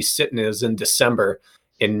other, but he's sitting, it was in December,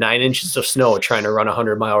 in 9 inches of snow trying to run a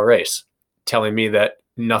 100-mile race, telling me that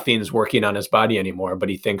nothing's working on his body anymore, but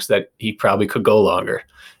he thinks that he probably could go longer.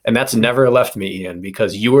 And that's never left me, Ian,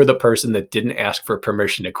 because you were the person that didn't ask for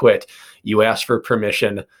permission to quit. You asked for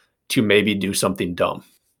permission to maybe do something dumb.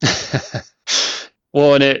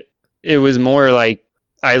 Well, and it was more like,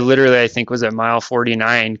 I think was at mile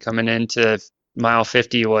 49 coming into mile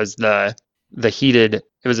 50 was the heated,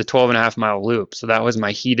 it was a 12.5 mile loop. So that was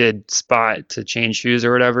my heated spot to change shoes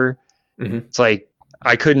or whatever. Mm-hmm. It's like,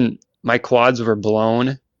 my quads were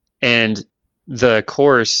blown, and the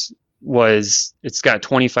course it's got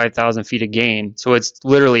 25,000 feet of gain. So it's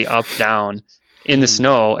literally up, down in the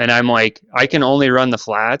snow. And I'm like, I can only run the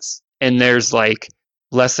flats, and there's like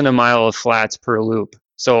less than a mile of flats per loop.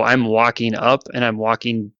 So I'm walking up and I'm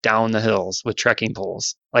walking down the hills with trekking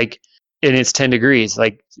poles. Like, and it's 10 degrees.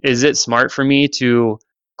 Like, is it smart for me to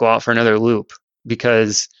go out for another loop?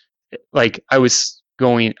 Because like I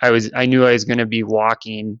knew I was going to be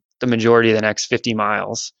walking the majority of the next 50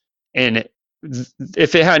 miles. And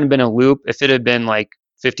if it hadn't been a loop, if it had been like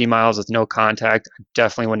 50 miles with no contact, I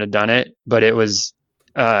definitely wouldn't have done it. But it was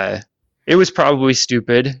probably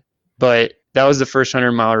stupid, but that was the first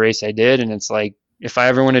 100-mile race I did. And it's like, if I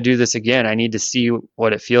ever want to do this again, I need to see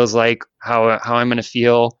what it feels like, how I'm going to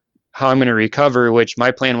feel, how I'm going to recover, which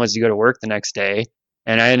my plan was to go to work the next day.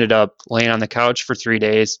 And I ended up laying on the couch for 3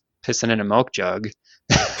 days, pissing in a milk jug.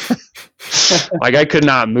 Like, I could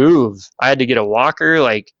not move. I had to get a walker.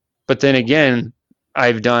 Like, but then again,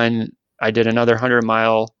 I did another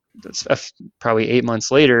 100-mile, probably 8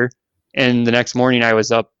 months later. And the next morning I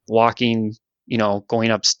was up walking,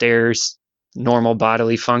 going upstairs, normal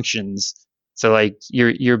bodily functions. So like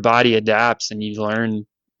your body adapts and you learn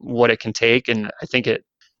what it can take. And I think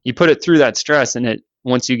you put it through that stress, and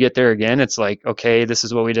once you get there again, it's like, okay, this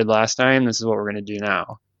is what we did last time. This is what we're going to do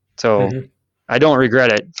now. So I don't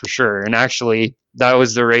regret it for sure. And actually that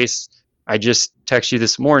was the race. I just texted you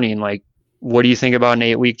this morning, like, what do you think about an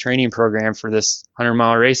 8-week training program for this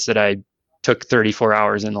 100-mile race that I took 34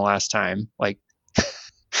 hours in the last time? Like,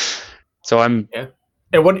 so yeah.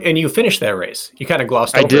 And you finished that race. You kind of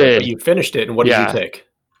glossed over it, but you finished it. And what did you take?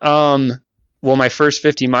 Well, my first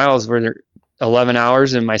 50 miles were 11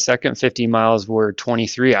 hours and my second 50 miles were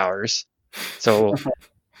 23 hours. So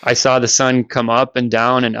I saw the sun come up and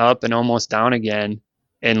down and up and almost down again,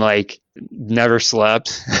 and like never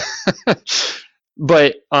slept.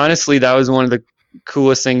 But honestly, that was one of the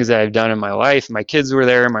coolest things that I've done in my life. My kids were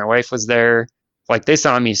there. My wife was there. Like, they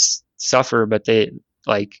saw me suffer, but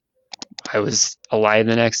I was alive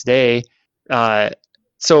the next day.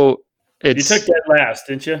 So you took that last,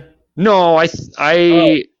 didn't you? No, I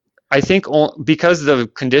think because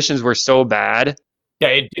the conditions were so bad.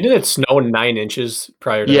 Yeah, didn't it snow 9 inches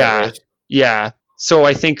prior to that race? Yeah. So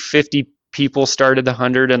I think 50 people started the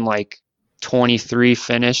 100 and like 23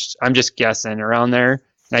 finished. I'm just guessing around there.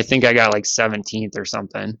 And I think I got like 17th or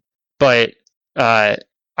something. But I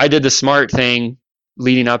did the smart thing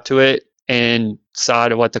leading up to it and saw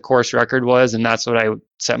what the course record was. And that's what I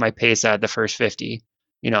set my pace at the first 50.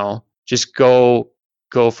 Just go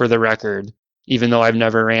for the record, even though I've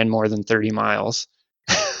never ran more than 30 miles.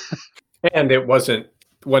 And it wasn't,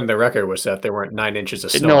 when the record was set, there weren't 9 inches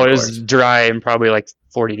of snow. No, it was dry and probably like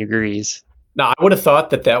 40 degrees. Now, I would have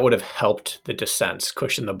thought that would have helped the descents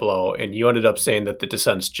cushion the blow. And you ended up saying that the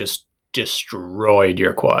descents just destroyed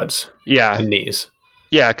your quads. Yeah. And knees.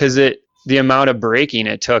 Yeah, because the amount of braking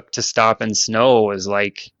it took to stop in snow was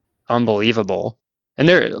like unbelievable. And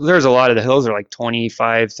there's a lot of the hills are like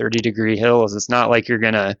 25, 30-degree hills. It's not like you're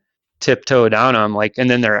going to tiptoe down them. Like, and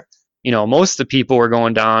then most of the people were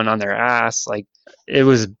going down on their ass. Like, it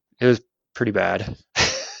was pretty bad.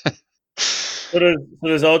 So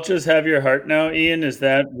does ultras have your heart now, Ian? Is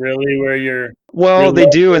that really where you're? Well, they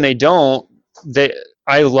do and they don't.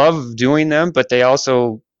 I love doing them, but they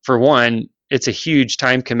also, for one, it's a huge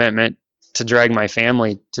time commitment. to drag my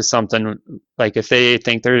family to something. Like if they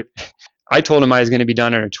think I told them I was going to be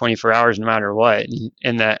done under 24 hours no matter what.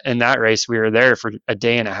 In that race, we were there for a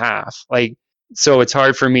day and a half. Like, so it's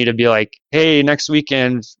hard for me to be like, hey, next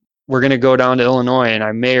weekend we're going to go down to Illinois and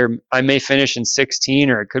I may finish in 16,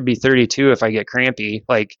 or it could be 32 if I get crampy.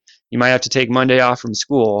 Like, you might have to take Monday off from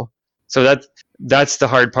school. So that's the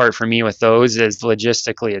hard part for me with those, is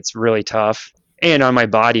logistically it's really tough. And on my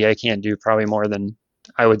body, I can't do probably more than,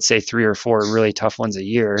 I would say, 3 or 4 really tough ones a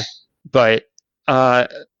year. But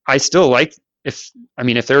I still like, if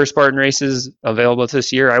there were Spartan races available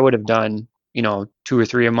this year, I would have done 2 or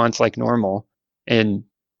 3 a month like normal. And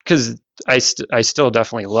because I still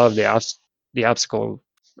definitely love the obstacle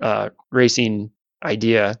racing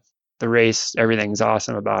idea. The race, everything's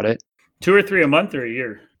awesome about it. 2 or 3 a month or a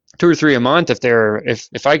year? 2 or 3 a month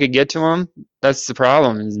if I could get to them. That's the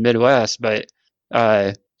problem in the Midwest. But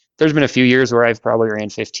there's been a few years where I've probably ran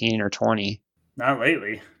 15 or 20. Not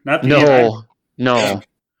lately. Not the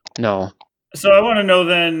No. So I want to know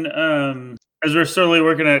then, as we're slowly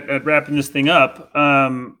working at wrapping this thing up,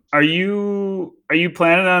 are you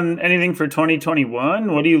planning on anything for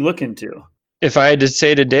 2021? What are you looking to? If I had to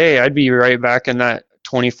say today, I'd be right back in that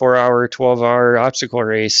 24-hour, 12-hour obstacle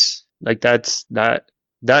race. Like that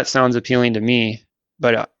sounds appealing to me.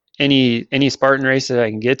 But any Spartan race that I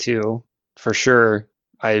can get to, for sure,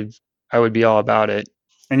 I would be all about it.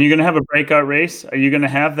 And you're going to have a breakout race? Are you going to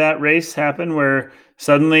have that race happen where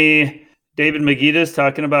suddenly David Magita's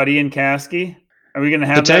talking about Ean Caskey? Are we going to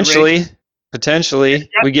have potentially?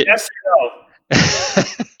 We get. Yes or no?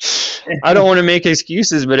 I don't want to make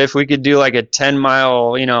excuses, but if we could do like a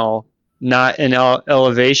 10-mile, not in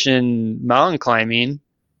elevation mountain climbing,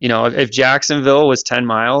 if Jacksonville was 10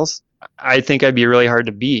 miles, I think I'd be really hard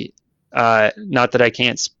to beat. Not that I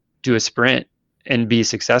can't do a sprint and be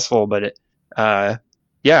successful, but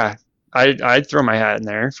yeah, I'd throw my hat in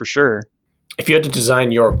there for sure. If you had to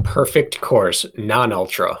design your perfect course,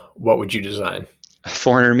 non-ultra, what would you design? A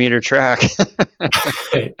 400-meter track.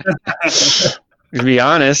 To be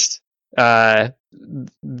honest,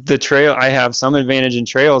 the trail, I have some advantage in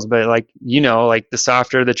trails, but like the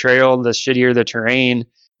softer the trail, the shittier the terrain,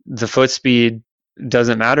 the foot speed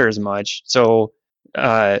doesn't matter as much. So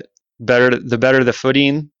the better the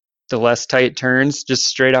footing, the less tight turns, just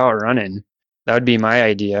straight out running. That would be my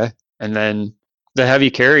idea. And then the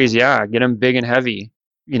heavy carries, get them big and heavy,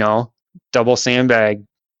 double sandbag,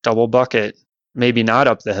 double bucket, maybe not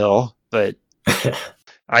up the hill, but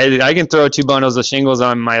I can throw 2 bundles of shingles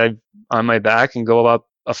on my back and go up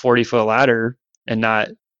a 40-foot ladder and not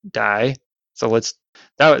die. So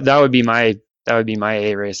that would be my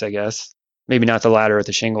A race, I guess. Maybe not the ladder with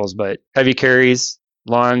the shingles, but heavy carries,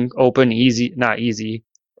 long, open, not easy,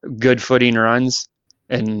 good footing runs,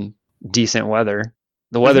 and decent weather.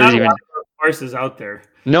 The weather is even. Courses out there.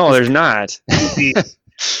 No, there's not.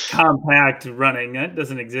 Compact running, that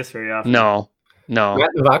doesn't exist very often. No. Matt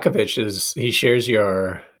Novakovic he shares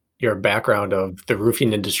your background of the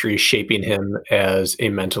roofing industry shaping him as a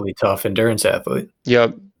mentally tough endurance athlete.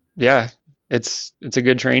 Yep. Yeah. It's a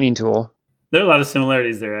good training tool. There are a lot of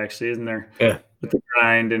similarities there, actually, isn't there? Yeah. With the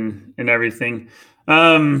grind and everything.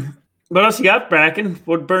 What else you got, Bracken?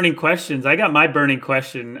 What burning questions? I got my burning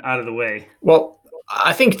question out of the way. Well,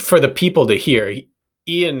 I think for the people to hear,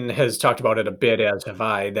 Ean has talked about it a bit, as have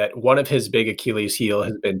I, that one of his big Achilles heel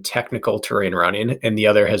has been technical terrain running and the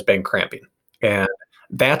other has been cramping. And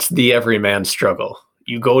that's the everyman struggle.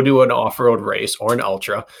 You go to an off-road race or an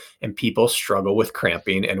ultra and people struggle with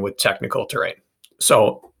cramping and with technical terrain.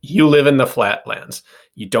 So you live in the flatlands.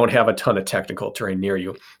 You don't have a ton of technical terrain near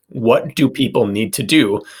you. What do people need to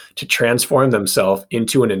do to transform themselves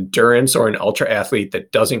into an endurance or an ultra athlete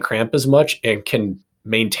that doesn't cramp as much and can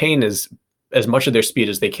maintain as much of their speed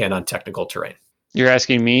as they can on technical terrain? You're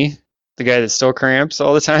asking me, the guy that still cramps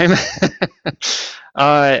all the time?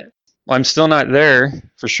 Well, I'm still not there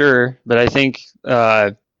for sure, but I think,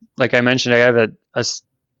 like I mentioned, I have a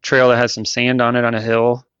trail that has some sand on it on a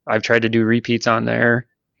hill. I've tried to do repeats on there,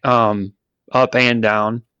 up and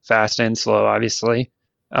down, fast and slow, obviously.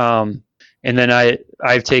 And then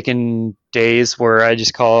I've taken days where I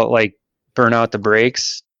just call it like burn out the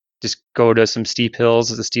brakes, just go to some steep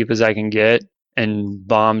hills, as steep as I can get, and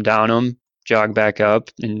bomb down them, jog back up,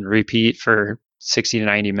 and repeat for 60 to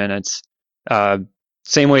 90 minutes.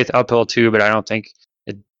 Same way with uphill too, but I don't think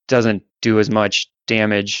it doesn't do as much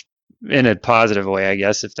damage in a positive way, I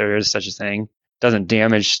guess, if there is such a thing. Doesn't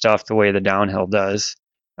damage stuff the way the downhill does.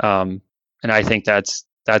 And I think that's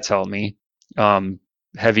helped me.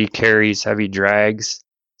 Heavy carries, heavy drags,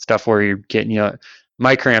 stuff where you're getting,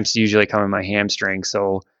 my cramps usually come in my hamstring.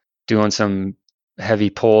 So doing some heavy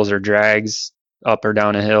pulls or drags up or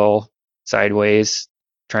down a hill, sideways,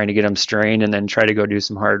 trying to get them strained, and then try to go do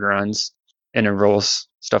some hard runs, intervals,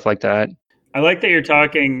 stuff like that. I like that you're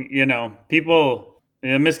talking,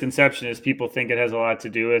 the misconception is people think it has a lot to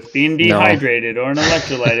do with being dehydrated or an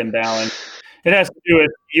electrolyte imbalance. It has to do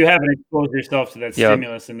with you haven't exposed yourself to that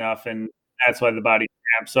stimulus enough, and that's why the body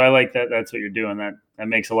cramps. So I like that. That's what you're doing. That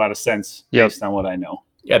makes a lot of sense based on what I know.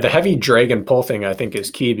 Yeah, the heavy drag and pull thing I think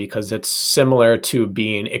is key because it's similar to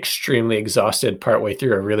being extremely exhausted partway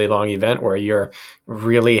through a really long event where you're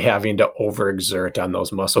really having to overexert on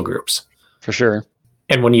those muscle groups. For sure.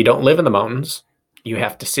 And when you don't live in the mountains, you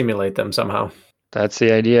have to simulate them somehow. That's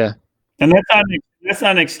the idea. And that's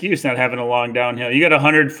not an excuse not having a long downhill. You got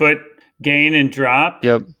 100-foot gain and drop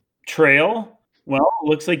trail. Well, it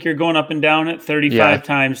looks like you're going up and down it 35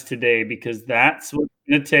 times today because that's what it's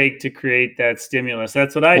going to take to create that stimulus.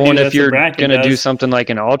 That's what I do. And if you're going to do something like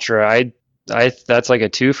an ultra, I that's like a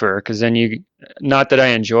twofer because then not that I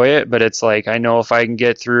enjoy it, but it's like I know if I can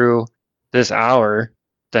get through this hour,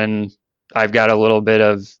 then I've got a little bit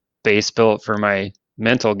of base built for my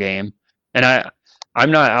mental game. And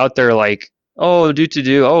I'm not out there like, oh,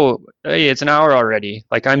 hey, it's an hour already.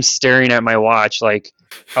 Like I'm staring at my watch, like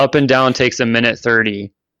up and down takes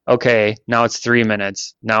 1:30. Okay, now it's 3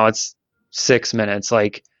 minutes. Now it's 6 minutes.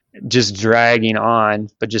 Like just dragging on,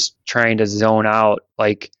 but just trying to zone out.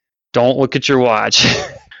 Like don't look at your watch.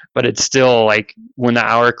 But it's still like when the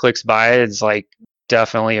hour clicks by, it's like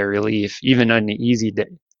definitely a relief, even on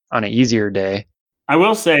an easier day. I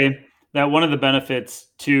will say that one of the benefits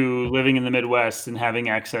to living in the Midwest and having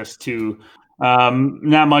access to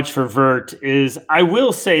not much for vert is, I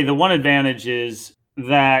will say the one advantage is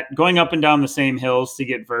that going up and down the same hills to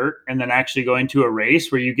get vert and then actually going to a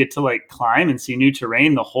race where you get to like climb and see new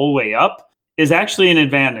terrain the whole way up is actually an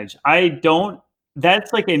advantage.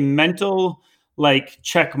 That's like a mental like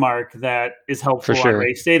check mark that is helpful on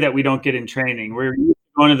race day that we don't get in training. We're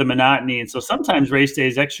going to the monotony. And so sometimes race day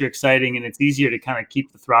is extra exciting and it's easier to kind of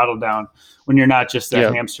keep the throttle down when you're not just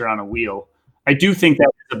a hamster on a wheel. I do think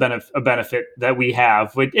that is a benefit that we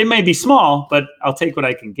have. It may be small, but I'll take what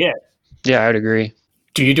I can get. Yeah, I would agree.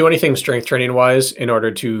 Do you do anything strength training wise in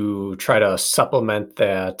order to try to supplement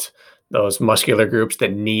those muscular groups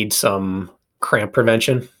that need some cramp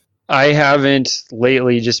prevention? I haven't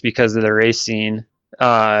lately just because of the race scene.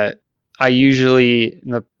 I usually,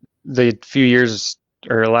 the few years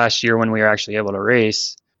or last year when we were actually able to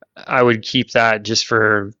race, I would keep that just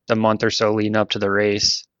for the month or so leading up to the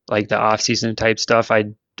race, like the off-season type stuff.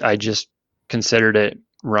 I just considered it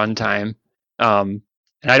run time. And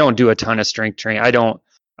I don't do a ton of strength training.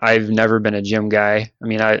 I've never been a gym guy. I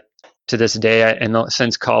mean, to this day,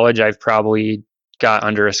 since college, I've probably got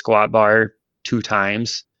under a squat bar 2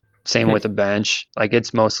 times. Same with a bench. Like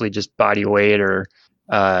it's mostly just body weight or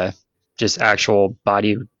just actual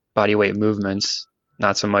body weight movements,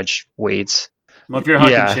 not so much weights. Well, if you're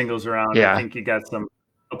hucking shingles around, I think you got some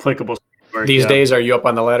applicable work. These days, are you up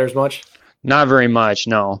on the ladders much? Not very much,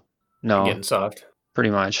 no. You're getting soft.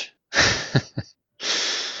 Pretty much.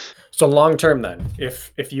 So long term then,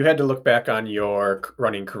 if you had to look back on your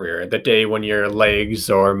running career, the day when your legs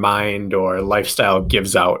or mind or lifestyle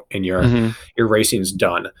gives out and your racing's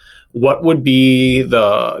done, what would be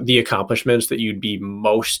the accomplishments that you'd be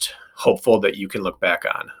most hopeful that you can look back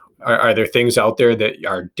on? Are there things out there that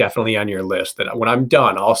are definitely on your list that when I'm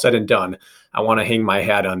done, all said and done, I want to hang my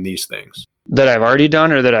hat on these things? That I've already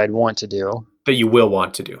done or that I'd want to do? That you will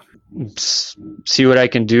want to do. See what I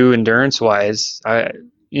can do endurance-wise.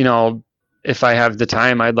 If I have the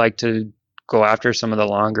time, I'd like to go after some of the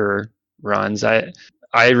longer runs. I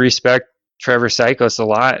respect Trevor Sykos a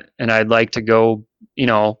lot, and I'd like to go, in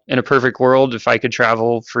a perfect world, if I could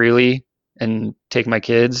travel freely and take my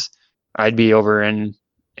kids, I'd be over in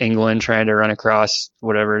England trying to run across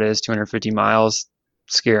whatever it is, 250 miles,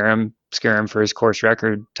 scare him for his course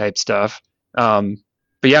record type stuff. But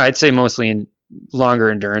yeah, I'd say mostly in longer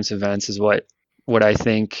endurance events is what I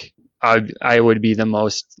think I would be the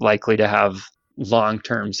most likely to have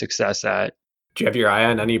long-term success at. Do you have your eye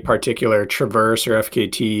on any particular traverse or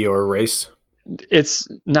FKT or race? It's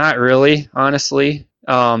not really, honestly.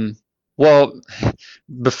 Well,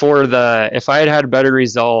 if I had better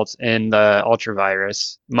results in the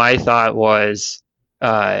ultravirus, my thought was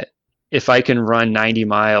if I can run 90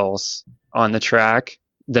 miles on the track,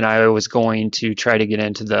 then I was going to try to get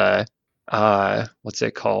into the what's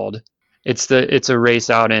it called? It's a race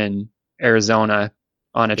out in Arizona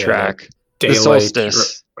on a track. The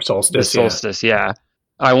Solstice. The Solstice, yeah.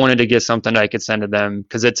 I wanted to get something I could send to them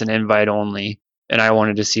because it's an invite only, and I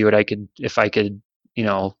wanted to see if I could,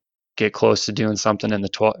 get close to doing something in the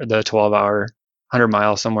 12-hour 100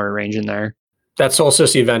 mile, somewhere ranging there. That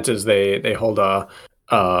Solstice event is they hold a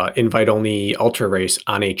invite only ultra race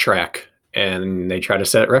on a track, and they try to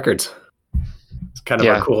set records. It's kind of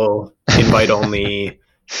a cool invite only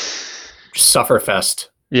sufferfest.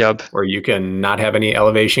 Yep. Where you can not have any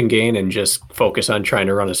elevation gain and just focus on trying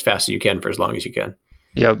to run as fast as you can for as long as you can.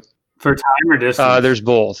 Yep. For time or distance? There's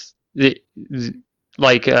both. They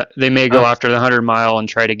may go after the 100 mile and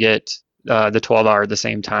try to get the 12 hour at the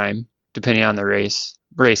same time, depending on the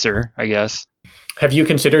racer, I guess. Have you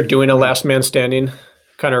considered doing a last man standing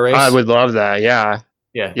kind of race? I would love that. Yeah.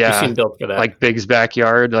 You seem built for that. Like Big's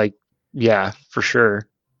backyard. Like, yeah, for sure.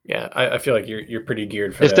 Yeah, I feel like you're pretty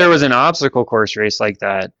geared for that. If there was an obstacle course race like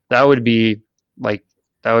that, that would be my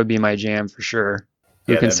jam for sure.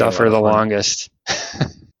 Who can suffer the longest?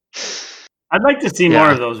 I'd like to see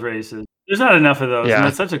more of those races. There's not enough of those. Yeah. And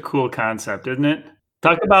that's such a cool concept, isn't it?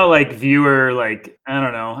 Talk about like viewer, like, I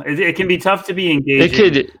don't know. It can be tough to be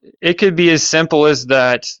engaging. It could be as simple as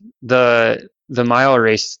that. The mile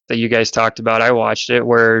race that you guys talked about, I watched it,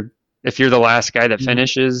 where if you're the last guy that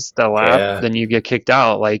finishes the lap, then you get kicked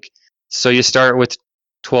out. Like, so you start with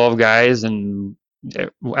 12 guys, and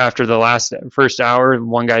after the first hour,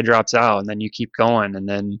 one guy drops out, and then you keep going, and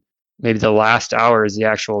then maybe the last hour is the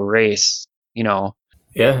actual race, you know.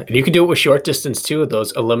 Yeah, and you can do it with short distance too,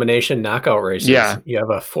 those elimination knockout races. Yeah. You have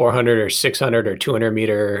a 400 or 600 or 200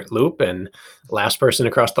 meter loop, and last person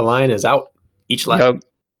across the line is out each lap. Yep.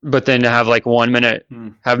 But then to have like 1 minute,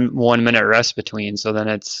 have 1 minute rest between, so then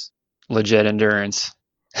it's legit endurance.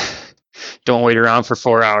 Don't wait around for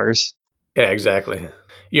 4 hours. Yeah, exactly.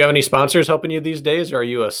 You have any sponsors helping you these days, or are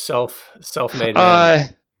you a self-made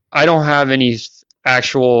man? I don't have any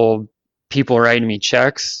actual people writing me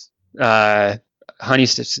checks. Honey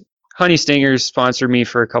Stingers sponsored me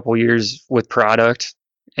for a couple years with product,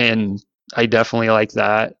 and I definitely like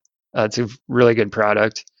that. It's a really good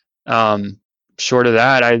product. Short of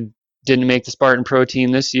that, I didn't make the Spartan Pro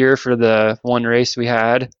team this year for the one race we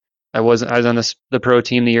had. I was on the pro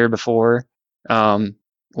team the year before,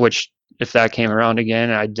 which if that came around again,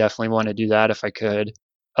 I'd definitely want to do that if I could.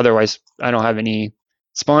 Otherwise, I don't have any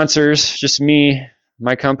sponsors, just me,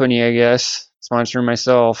 my company, I guess, sponsoring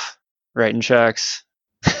myself, writing checks.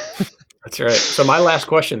 That's right. So my last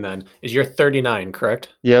question then is, you're 39, correct?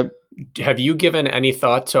 Yep. Have you given any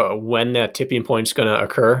thought to when that tipping point is going to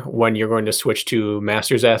occur, when you're going to switch to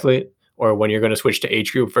Masters athlete, or when you're going to switch to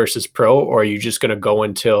age group versus pro, or are you just going to go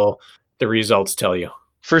until the results tell you?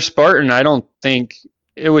 For Spartan, I don't think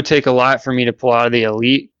it would take a lot for me to pull out of the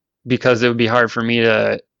elite, because it would be hard for me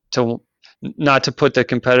to not to put the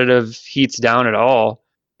competitive heats down at all.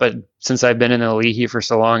 But since I've been in the elite heat for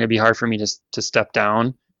so long, it'd be hard for me to step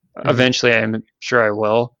down. Eventually, I'm sure I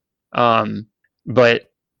will.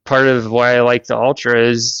 But part of why I like the ultra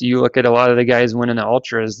is, you look at a lot of the guys winning the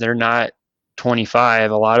ultras, they're not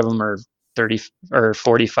 25. A lot of them are 30 or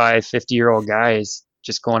 45, 50-year-old guys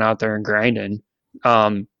just going out there and grinding.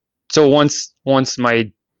 So once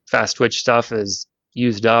my fast twitch stuff is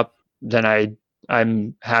used up, then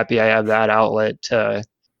I'm happy I have that outlet to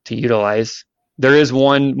utilize. There is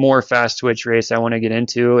one more fast twitch race I want to get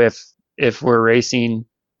into if we're racing,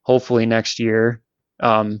 hopefully next year.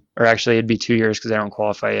 Or actually it'd be 2 years because I don't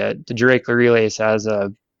qualify yet. The Drake Relays has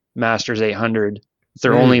a Masters 800. It's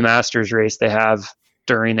their only Masters race they have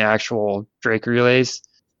during the actual Drake Relays.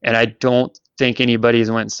 And I don't think anybody's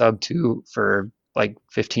went sub 2 for like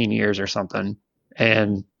 15 years or something.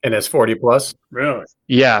 And it's 40 plus? Really?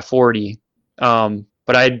 Yeah, 40.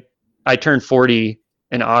 But I turned 40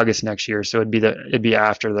 in August next year, so it'd be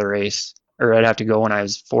after the race, or I'd have to go when I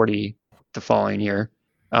was 40 the following year.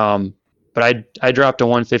 But I dropped a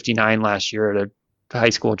 159 last year at a high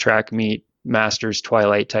school track meet, Masters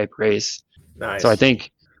Twilight type race. Nice. So I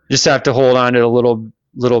think just have to hold on to a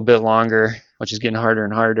little bit longer, which is getting harder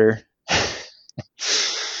and harder.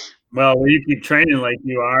 Well, when you keep training like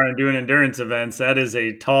you are and doing endurance events, that is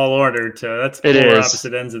a tall order that's polar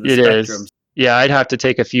opposite ends of the spectrum. Yeah, I'd have to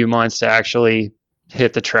take a few months to actually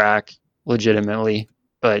hit the track legitimately,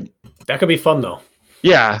 but that could be fun though.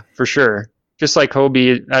 Yeah, for sure. Just like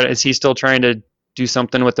Hobie, is he still trying to do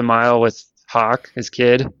something with the mile with Hawk, his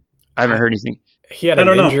kid? I haven't heard anything. He had an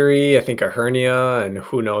injury, I think a hernia, and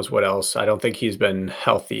who knows what else. I don't think he's been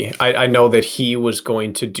healthy. I know that he was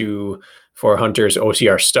going to do, for Hunter's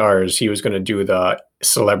OCR Stars, he was going to do the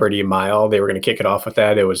celebrity mile. They were going to kick it off with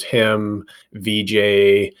that. It was him,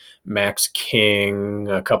 VJ, Max King,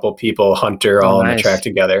 a couple people, Hunter, all on the track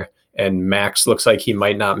together. And Max looks like he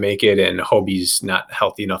might not make it, and Hobie's not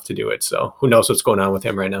healthy enough to do it. So who knows what's going on with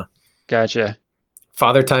him right now. Gotcha.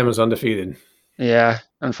 Father Time is undefeated. Yeah,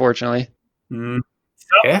 unfortunately.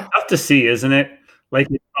 Tough to see, isn't it? Like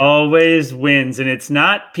it always wins. And it's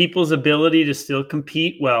not people's ability to still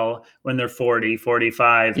compete well when they're 40,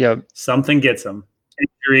 45. Yep. Something gets them.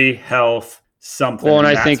 Injury, health, something. Well, and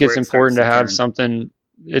I that's think where it's it starts important to have turn. something.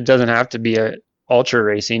 It doesn't have to be a ultra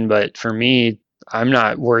racing, but for me, I'm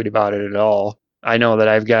not worried about it at all. I know that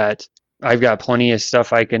I've got plenty of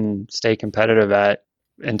stuff I can stay competitive at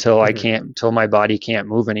until I can't, until my body can't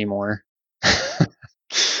move anymore.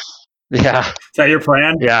 Yeah. Is that your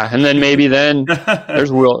plan? Yeah, and then maybe then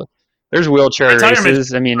there's wheelchair Retirement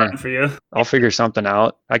races. I mean, fun for you. I'll figure something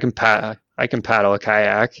out. I can paddle a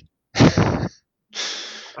kayak.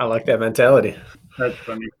 I like that mentality. That's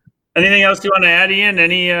funny. Anything else you want to add, Ian?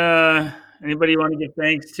 Anybody you want to give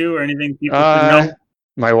thanks to, or anything people should know?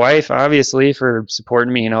 My wife, obviously, for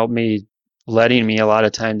supporting me and helping me, letting me a lot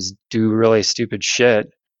of times do really stupid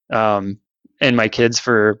shit. And my kids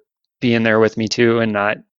for being there with me too, and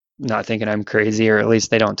not thinking I'm crazy, or at least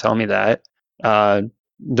they don't tell me that.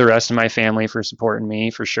 The rest of my family for supporting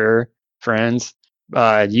me, for sure. Friends,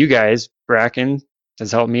 you guys, Bracken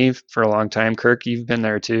has helped me for a long time. Kirk, you've been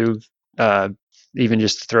there too. Even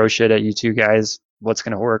just to throw shit at you two guys. What's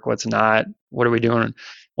going to work? What's not? What are we doing?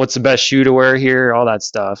 What's the best shoe to wear here? All that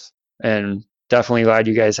stuff. And definitely glad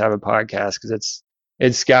you guys have a podcast, because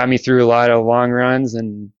it's got me through a lot of long runs,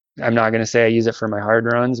 and I'm not going to say I use it for my hard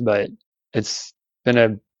runs, but it's been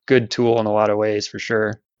a good tool in a lot of ways, for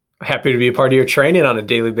sure. Happy to be a part of your training on a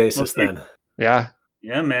daily basis then. Yeah.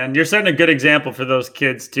 Yeah, man. You're setting a good example for those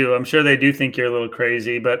kids too. I'm sure they do think you're a little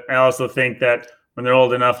crazy, but I also think that when they're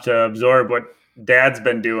old enough to absorb what Dad's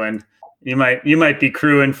been doing, you might be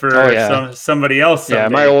crewing for somebody else someday. Yeah,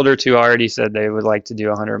 my older two already said they would like to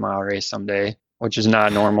do a 100-mile race someday, which is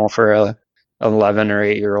not normal for a 11 or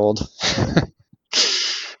 8-year-old.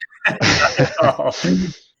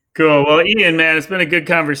 Cool. Well, Ian, man, it's been a good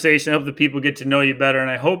conversation. I hope the people get to know you better,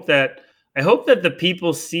 and I hope that the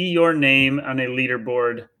people see your name on a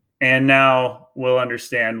leaderboard and now will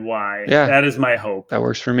understand why. Yeah, that is my hope. That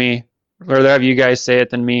works for me. I'd rather have you guys say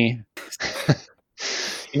it than me.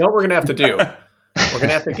 You know what we're gonna have to do? We're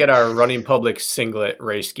gonna have to get our Running Public singlet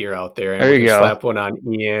race gear out there, and there you go. Slap one on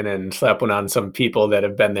Ian and slap one on some people that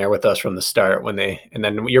have been there with us from the start. And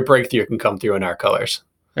then your breakthrough can come through in our colors.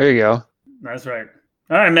 There you go. That's right.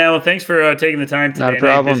 All right, man. Well, thanks for taking the time today. Not a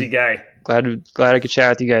problem. Busy guy. Glad I could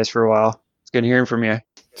chat with you guys for a while. It's good hearing from you.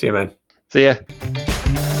 See you, man. See ya.